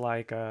seen as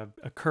like a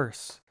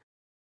curse,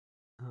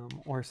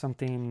 or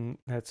something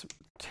that's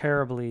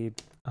terribly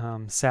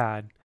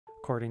sad,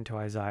 according to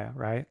Isaiah,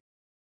 right?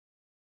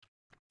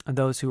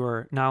 Those who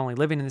are not only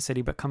living in the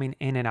city, but coming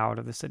in and out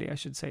of the city, I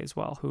should say as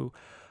well, who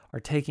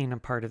are taking a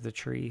part of the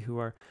tree, who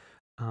are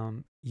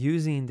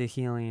using the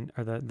healing,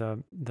 or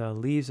the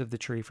leaves of the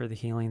tree for the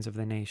healings of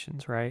the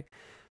nations, right?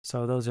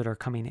 So those that are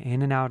coming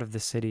in and out of the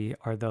city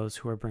are those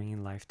who are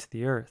bringing life to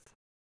the earth.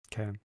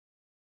 Okay.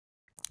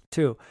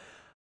 2,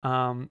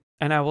 and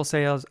I will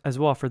say as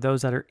well, for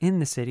those that are in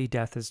the city,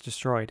 death is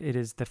destroyed. It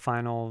is the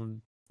final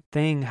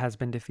thing has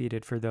been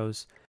defeated for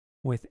those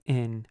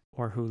within,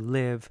 or who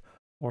live,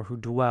 or who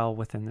dwell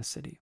within the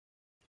city.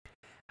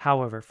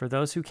 However, for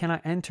those who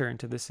cannot enter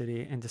into the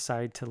city and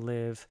decide to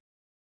live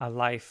a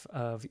life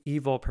of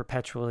evil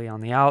perpetually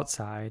on the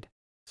outside,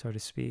 so to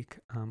speak,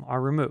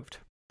 are removed.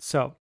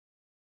 So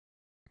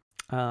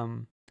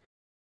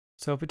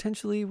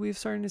potentially we've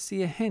started to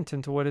see a hint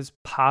into what is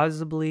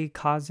possibly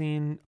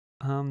causing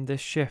this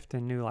shift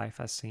in new life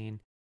as seen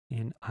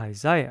in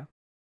Isaiah.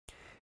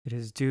 It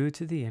is due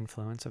to the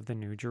influence of the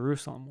New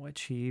Jerusalem,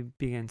 which he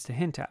begins to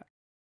hint at,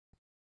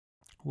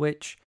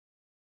 which,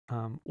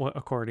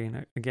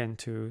 according, again,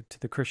 to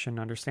the Christian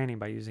understanding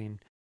by using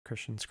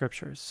Christian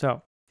scriptures.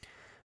 So,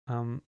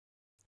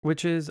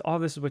 which is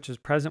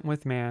present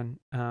with man.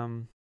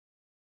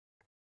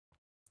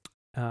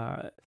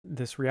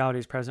 This reality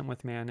is present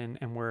with man,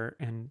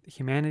 and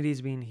humanity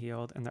is being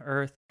healed, and the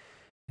earth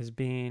is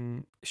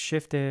being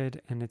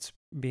shifted, and it's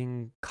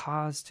being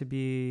caused to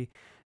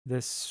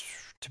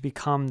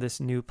become this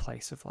new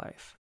place of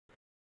life.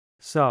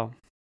 So,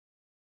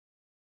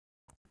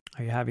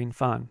 are you having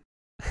fun?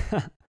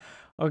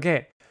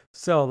 Okay,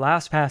 so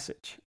last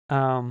passage.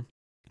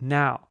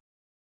 Now,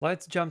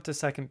 let's jump to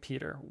 2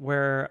 Peter,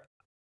 where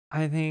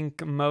I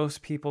think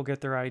most people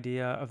get their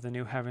idea of the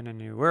new heaven and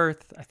new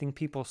earth. I think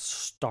people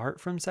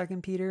start from 2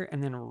 Peter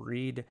and then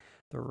read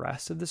the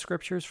rest of the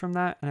scriptures from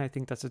that, and I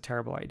think that's a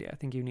terrible idea. I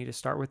think you need to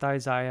start with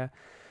Isaiah,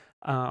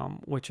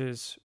 which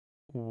is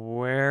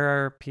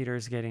where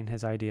Peter's getting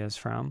his ideas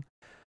from,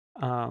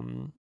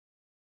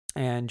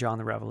 and John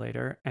the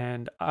Revelator.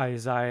 And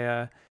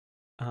Isaiah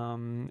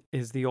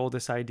is the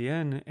oldest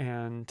idea,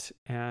 and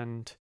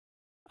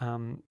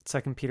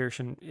 2 Peter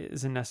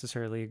isn't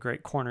necessarily a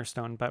great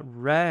cornerstone, but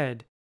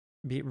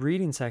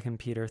reading 2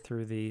 Peter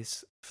through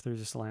this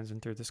lens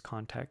and through this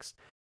context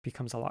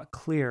becomes a lot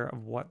clearer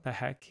of what the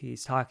heck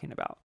he's talking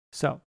about.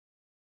 So,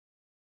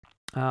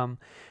 and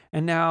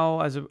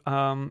now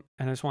and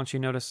I just want you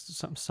to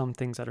notice some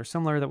things that are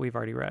similar that we've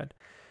already read.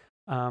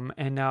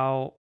 And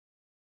now,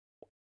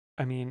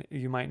 I mean,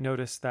 you might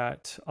notice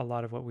that a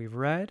lot of what we've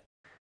read,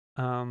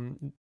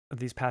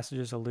 these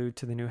passages allude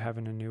to the new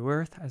heaven and new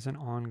earth as an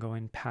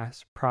ongoing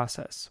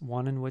process,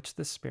 one in which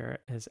the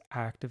Spirit is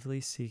actively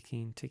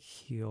seeking to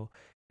heal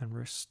and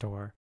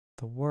restore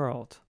the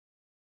world.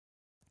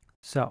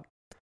 So,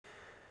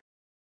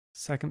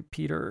 2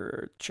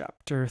 Peter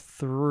chapter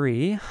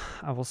 3,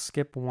 I will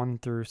skip 1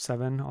 through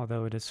 7,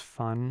 although it is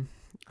fun.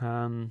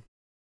 We'll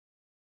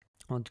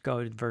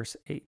go to verse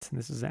 8.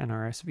 This is the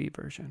NRSV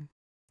version.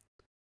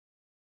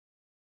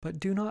 But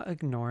do not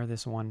ignore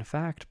this one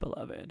fact,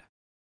 beloved,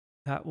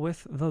 that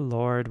with the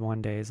Lord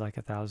 1 day is like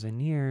 1,000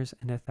 years,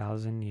 and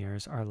 1,000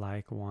 years are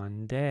like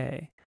 1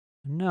 day.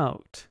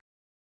 Note,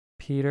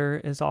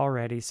 Peter is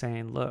already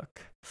saying,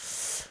 look,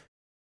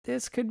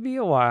 this could be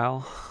a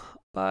while,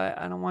 but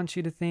I don't want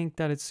you to think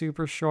that it's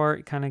super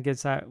short. It kind of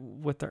gets that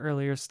with the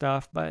earlier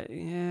stuff, but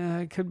yeah,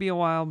 it could be a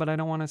while, but I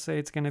don't want to say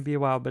it's going to be a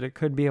while, but it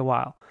could be a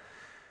while.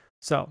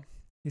 So,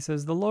 he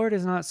says, the Lord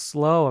is not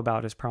slow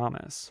about his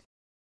promise,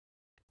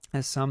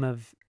 as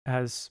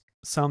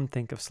some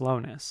think of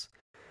slowness,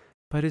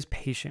 but is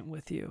patient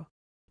with you,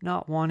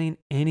 not wanting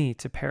any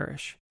to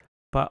perish,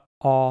 but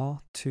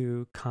all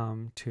to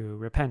come to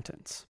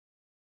repentance.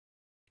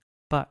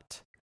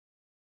 But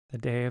the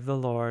day of the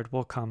Lord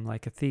will come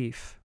like a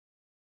thief,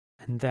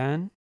 and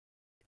then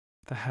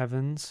the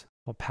heavens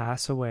will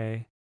pass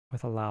away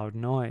with a loud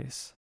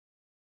noise,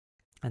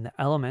 and the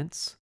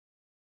elements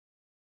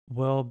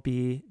will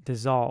be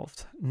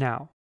dissolved.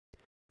 Now,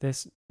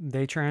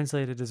 they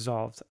translated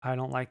dissolved. I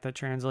don't like that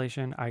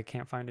translation. I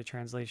can't find a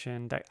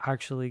translation that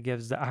actually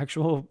gives the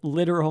actual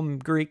literal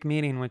Greek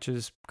meaning, which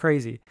is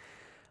crazy.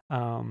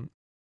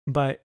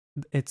 But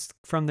it's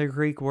from the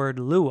Greek word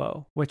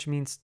luo, which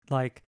means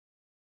like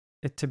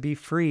to be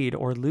freed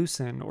or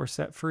loosen or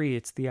set free.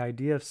 It's the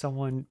idea of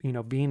someone,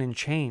 being in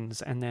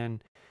chains, and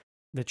then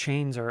the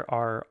chains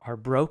are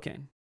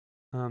broken.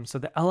 So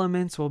the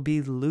elements will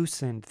be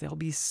loosened. They'll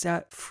be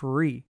set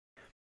free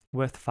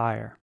with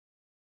fire.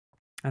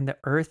 And the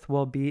earth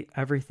will be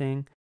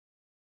everything,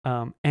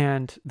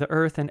 and the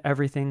earth and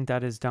everything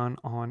that is done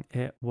on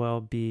it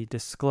will be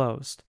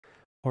disclosed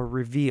or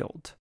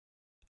revealed.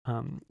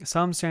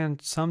 Some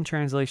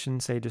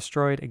translations say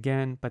destroyed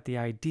again, but the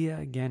idea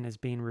again is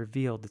being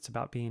revealed. It's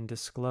about being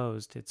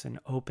disclosed. It's an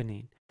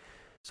opening.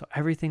 So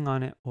everything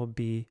on it will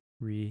be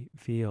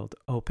revealed,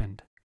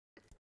 opened.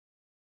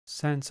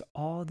 Since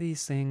all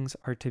these things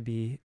are to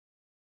be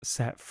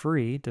set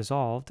free,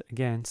 dissolved,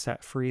 again,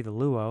 set free, the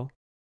luo,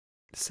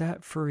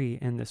 set free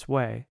in this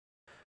way,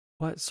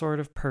 what sort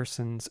of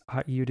persons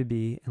ought you to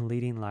be in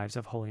leading lives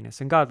of holiness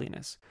and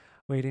godliness,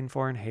 waiting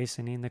for and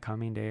hastening the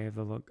coming day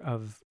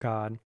of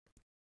God,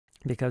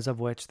 because of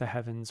which the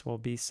heavens will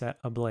be set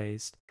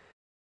ablaze,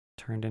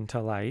 turned into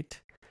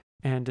light,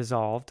 and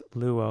dissolved,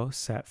 luo,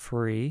 set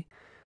free,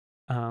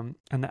 and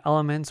the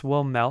elements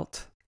will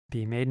melt,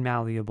 be made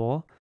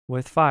malleable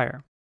with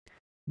fire.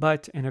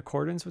 But in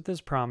accordance with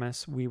this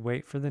promise, we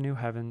wait for the new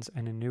heavens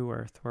and a new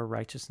earth where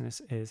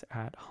righteousness is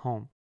at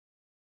home.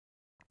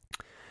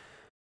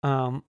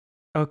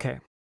 Okay,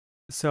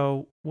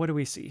 so what do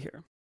we see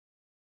here?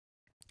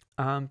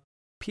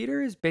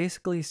 Peter is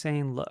basically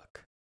saying,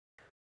 look,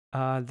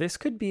 this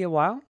could be a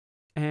while,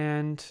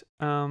 and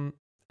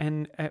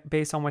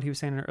based on what he was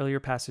saying in an earlier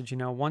passage,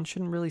 one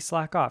shouldn't really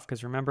slack off,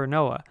 because remember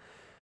Noah,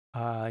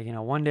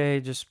 one day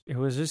it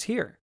was just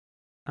here.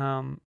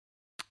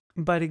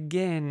 But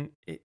again,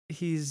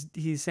 he's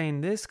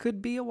saying this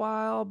could be a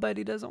while, but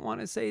he doesn't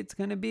want to say it's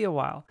going to be a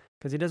while,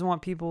 because he doesn't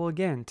want people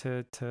again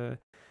to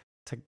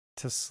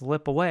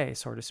slip away,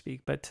 so to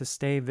speak, but to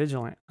stay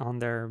vigilant on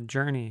their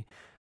journey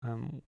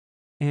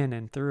in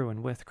and through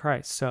and with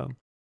Christ. So,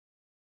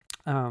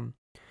 but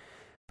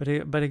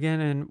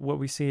again, in what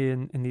we see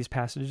in these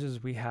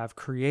passages, we have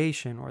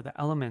creation, or the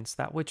elements,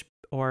 that which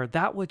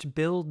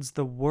builds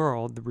the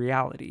world, the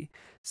reality,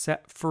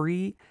 set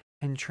free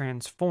and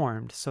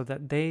transformed, so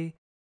that they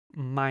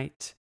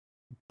might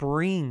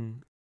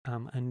bring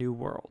a new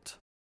world.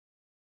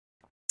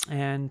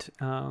 And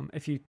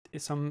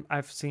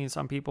I've seen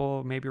some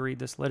people maybe read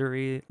this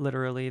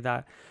literally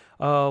that,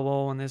 oh,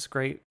 well, when this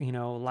great,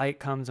 light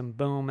comes and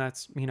boom,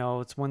 that's,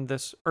 it's when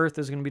this earth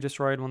is going to be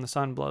destroyed when the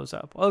sun blows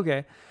up.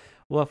 Okay.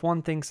 Well, if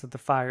one thinks that the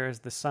fire is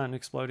the sun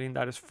exploding,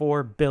 that is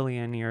 4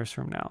 billion years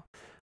from now.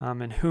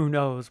 And who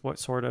knows what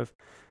sort of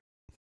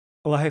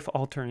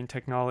life-altering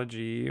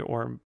technology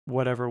or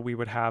whatever we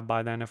would have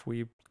by then if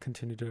we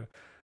continue to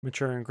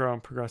mature and grow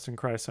and progress in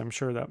Christ. I'm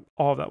sure that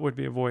all that would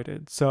be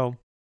avoided. So,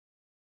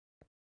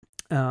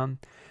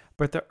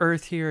 but the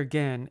earth here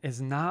again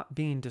is not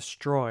being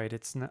destroyed.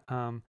 It's not,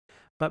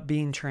 but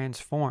being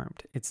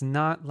transformed. It's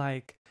not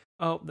like,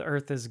 oh, the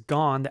earth is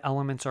gone, the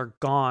elements are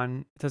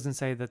gone. It doesn't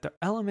say that the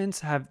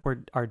elements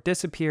are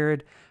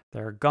disappeared,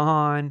 they're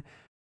gone.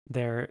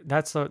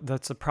 That's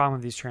the problem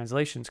of these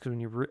translations, because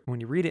when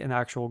you read it in the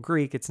actual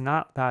Greek, it's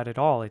not that at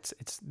all. It's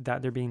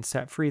that they're being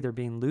set free, they're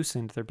being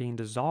loosened, they're being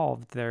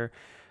dissolved. They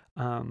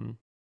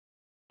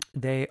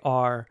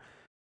are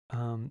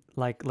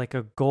like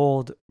a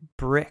gold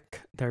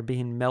brick. They're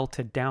being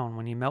melted down.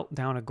 When you melt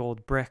down a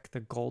gold brick, the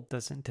gold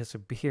doesn't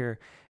disappear.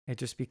 It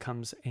just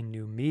becomes a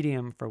new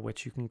medium for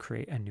which you can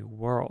create a new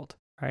world,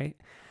 right?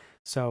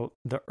 So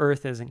the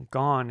earth isn't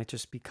gone. It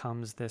just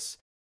becomes this,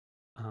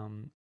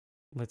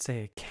 let's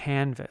say, a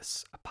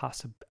canvas,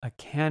 a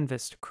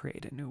canvas to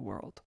create a new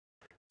world.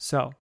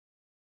 So,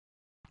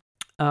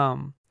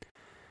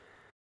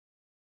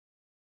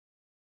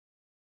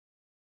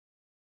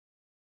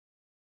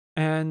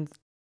 and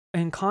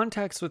in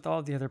context with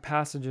all the other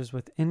passages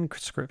within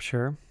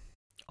Scripture,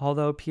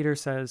 although Peter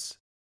says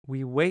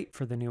we wait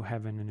for the new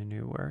heaven and a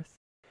new earth,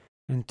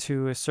 and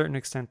to a certain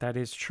extent that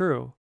is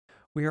true,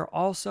 we are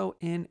also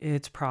in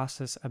its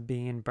process of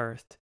being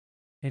birthed.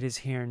 It is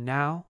here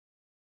now,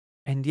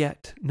 and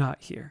yet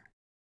not here.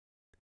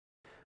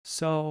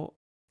 So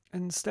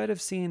instead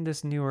of seeing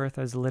this new earth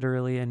as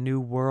literally a new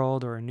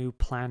world or a new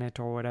planet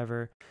or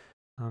whatever,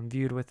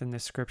 viewed within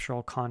this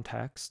scriptural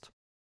context,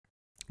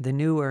 the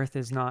new earth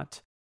is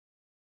not,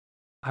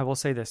 I will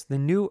say this, the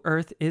new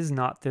earth is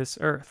not this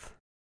earth,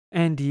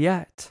 and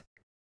yet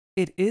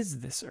it is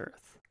this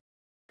earth.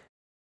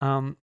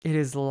 It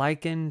is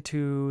likened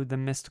to the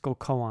mystical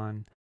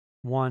koan,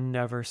 one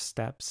never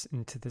steps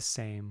into the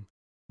same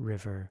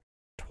river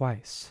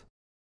twice.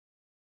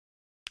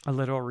 A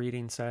little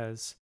reading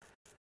says,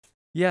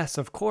 yes,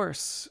 of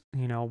course,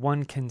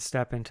 one can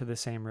step into the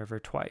same river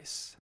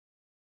twice.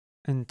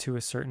 And to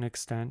a certain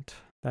extent,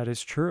 that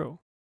is true.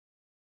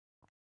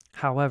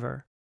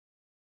 However,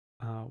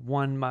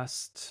 one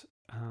must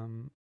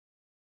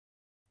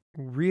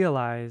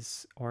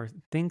realize or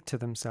think to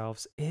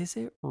themselves, is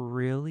it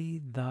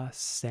really the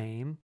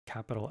same,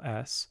 capital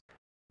S,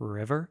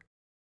 river?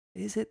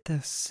 Is it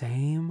the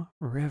same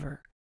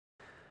river?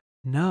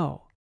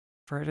 No,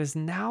 for it is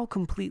now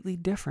completely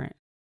different.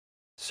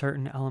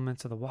 Certain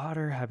elements of the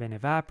water have been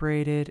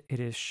evaporated.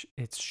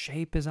 Its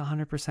shape is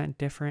 100%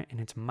 different in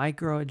its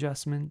micro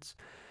adjustments.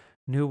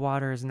 New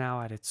water is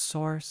now at its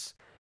source,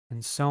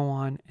 and so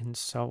on and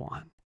so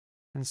on.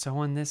 And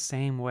so in this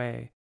same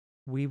way,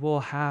 We will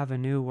have a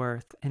new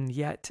earth, and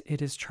yet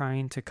it is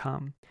trying to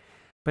come.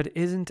 But it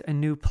isn't a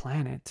new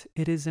planet.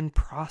 It is in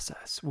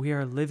process. We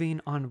are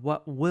living on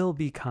what will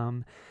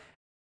become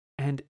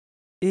and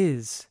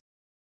is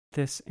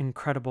this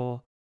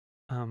incredible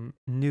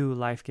new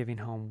life-giving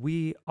home.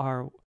 We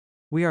are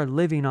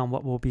living on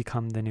what will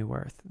become the new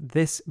earth.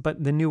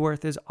 But the new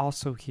earth is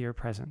also here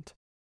present.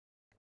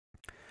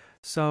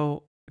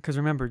 So, because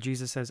remember,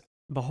 Jesus says,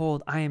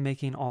 "Behold, I am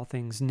making all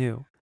things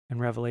new," in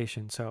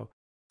Revelation. So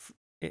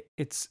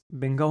it's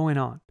been going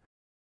on.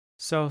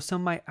 So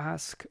some might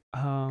ask,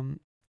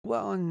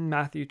 well, in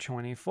Matthew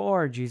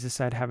 24, Jesus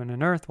said, "Heaven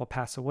and earth will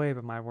pass away,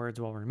 but my words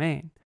will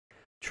remain."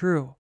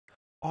 True.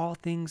 All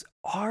things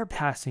are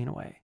passing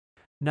away.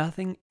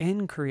 Nothing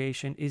in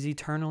creation is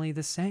eternally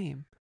the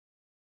same.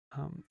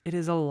 It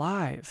is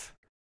alive.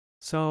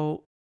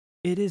 So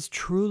it is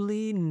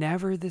truly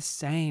never the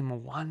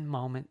same one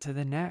moment to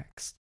the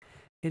next.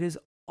 It is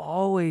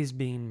always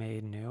being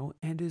made new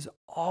and is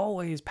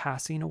always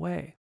passing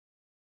away.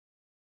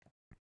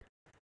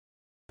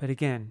 But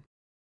again,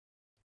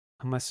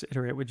 I must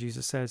iterate what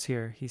Jesus says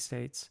here. He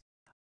states,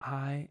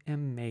 "I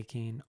am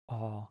making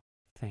all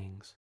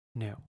things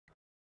new."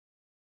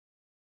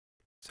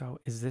 So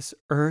is this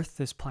earth,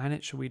 this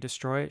planet, should we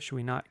destroy it? Should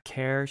we not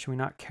care? Should we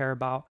not care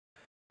about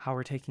how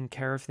we're taking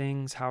care of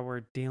things, how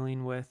we're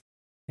dealing with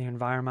the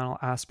environmental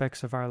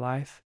aspects of our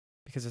life?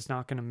 Because it's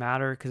not going to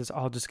matter, because it's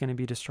all just going to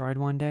be destroyed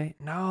one day?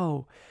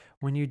 No.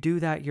 When you do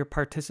that, you're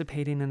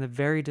participating in the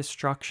very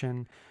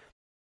destruction.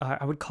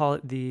 I would call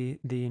it I'm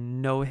just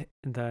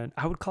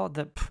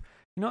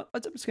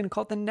going to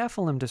call it the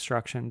Nephilim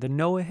destruction, the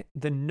Noahic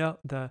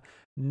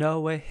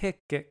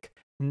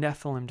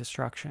Nephilim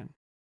destruction.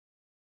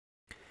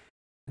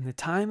 In the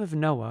time of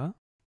Noah,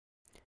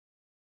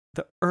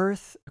 the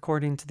earth,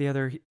 according to the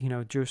other,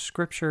 Jewish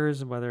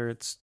scriptures, whether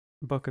it's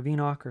Book of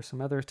Enoch or some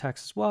other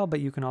texts as well, but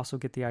you can also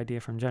get the idea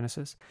from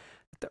Genesis,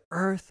 that the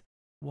earth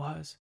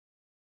was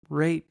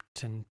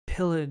raped and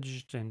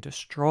pillaged and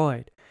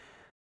destroyed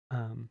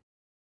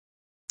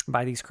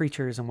by these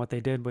creatures and what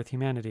they did with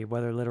humanity,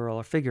 whether literal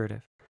or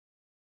figurative.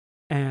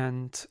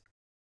 And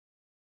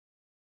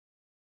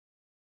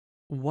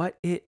what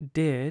it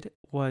did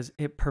was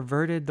it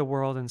perverted the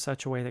world in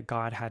such a way that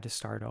God had to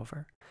start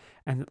over.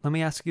 And let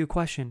me ask you a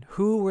question.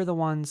 Who were the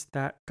ones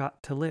that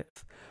got to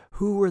live?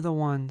 Who were the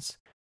ones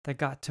that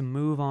got to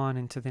move on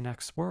into the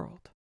next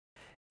world?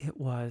 It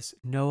was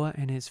Noah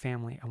and his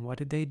family. And what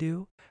did they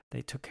do?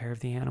 They took care of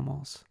the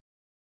animals.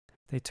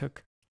 They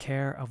took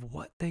care of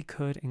what they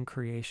could in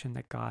creation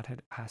that God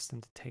had asked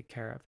them to take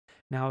care of.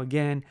 Now,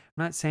 again,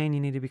 I'm not saying you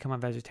need to become a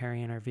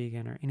vegetarian or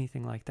vegan or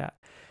anything like that.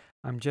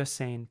 I'm just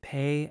saying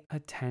pay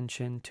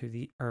attention to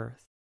the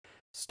earth.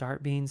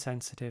 Start being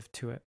sensitive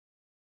to it.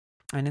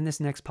 And in this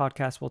next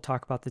podcast, we'll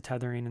talk about the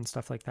tethering and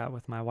stuff like that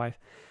with my wife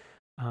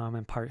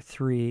in part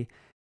 3.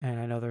 And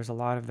I know there's a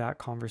lot of that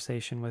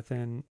conversation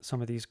within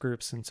some of these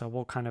groups. And so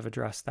we'll kind of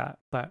address that.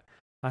 But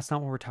that's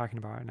not what we're talking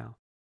about right now.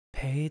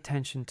 Pay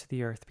attention to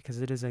the earth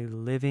because it is a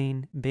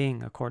living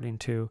being according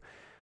to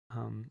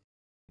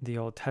the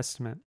Old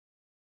Testament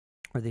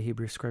or the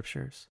Hebrew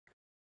scriptures.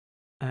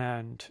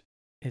 And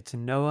it's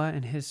Noah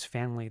and his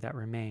family that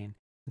remain.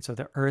 And so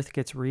the earth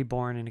gets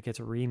reborn and it gets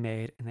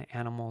remade, and the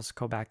animals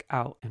go back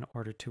out in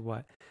order to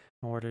what?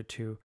 In order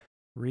to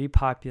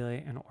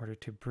repopulate, in order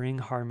to bring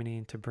harmony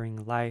and to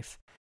bring life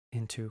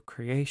into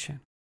creation.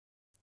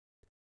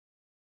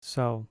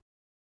 So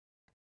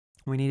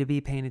we need to be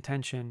paying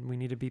attention. We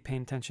need to be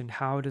paying attention.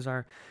 How does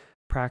our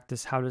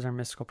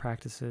mystical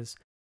practices,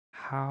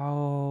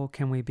 how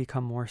can we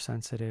become more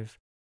sensitive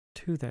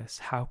to this?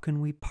 How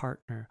can we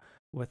partner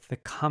with the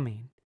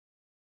coming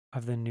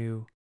of the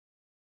new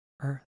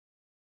earth?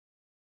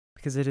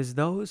 Because it is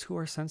those who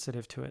are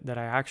sensitive to it that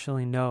I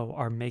actually know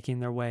are making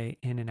their way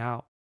in and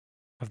out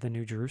of the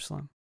New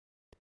Jerusalem.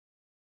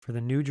 For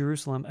the New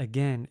Jerusalem,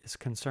 again, is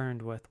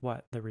concerned with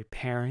what? The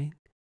repairing,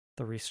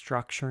 the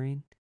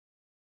restructuring,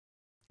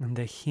 and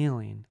the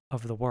healing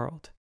of the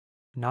world.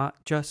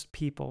 Not just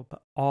people,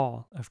 but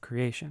all of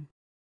creation.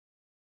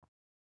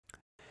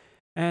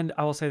 And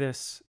I will say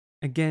this,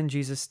 again,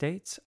 Jesus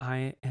states,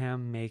 "I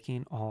am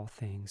making all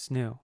things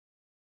new."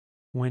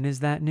 When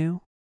is that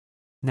new?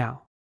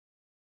 Now.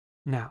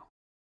 Now.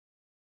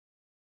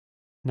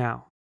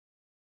 Now.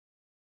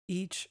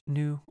 Each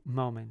new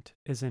moment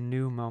is a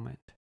new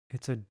moment.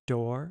 It's a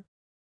door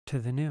to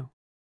the new.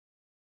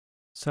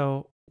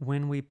 So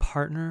when we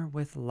partner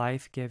with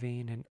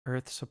life-giving and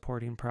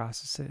earth-supporting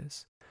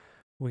processes,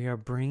 we are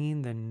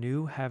bringing the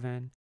new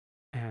heaven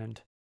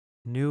and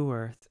new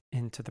earth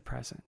into the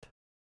present.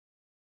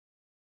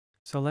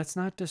 So let's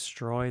not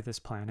destroy this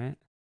planet.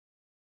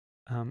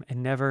 It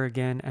never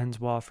again ends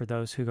well for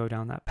those who go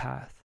down that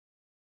path.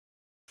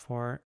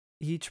 For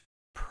each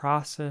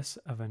process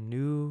of a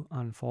new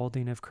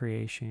unfolding of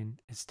creation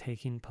is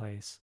taking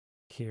place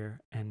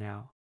here and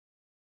now.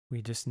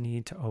 We just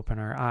need to open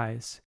our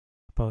eyes,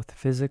 both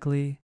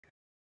physically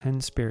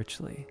and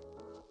spiritually,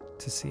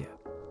 to see it.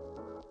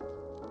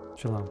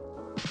 Shalom.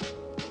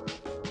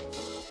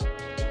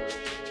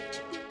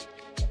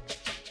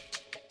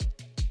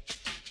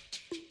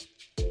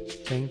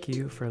 Thank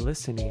you for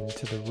listening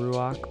to the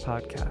Ruach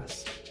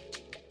Podcast.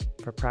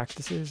 For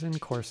practices and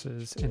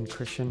courses in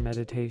Christian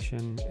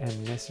meditation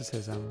and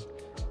mysticism,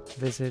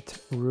 visit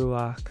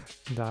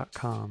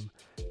ruach.com.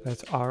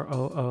 That's ROOAKH.com.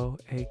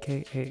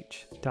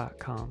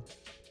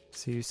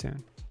 See you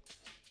soon.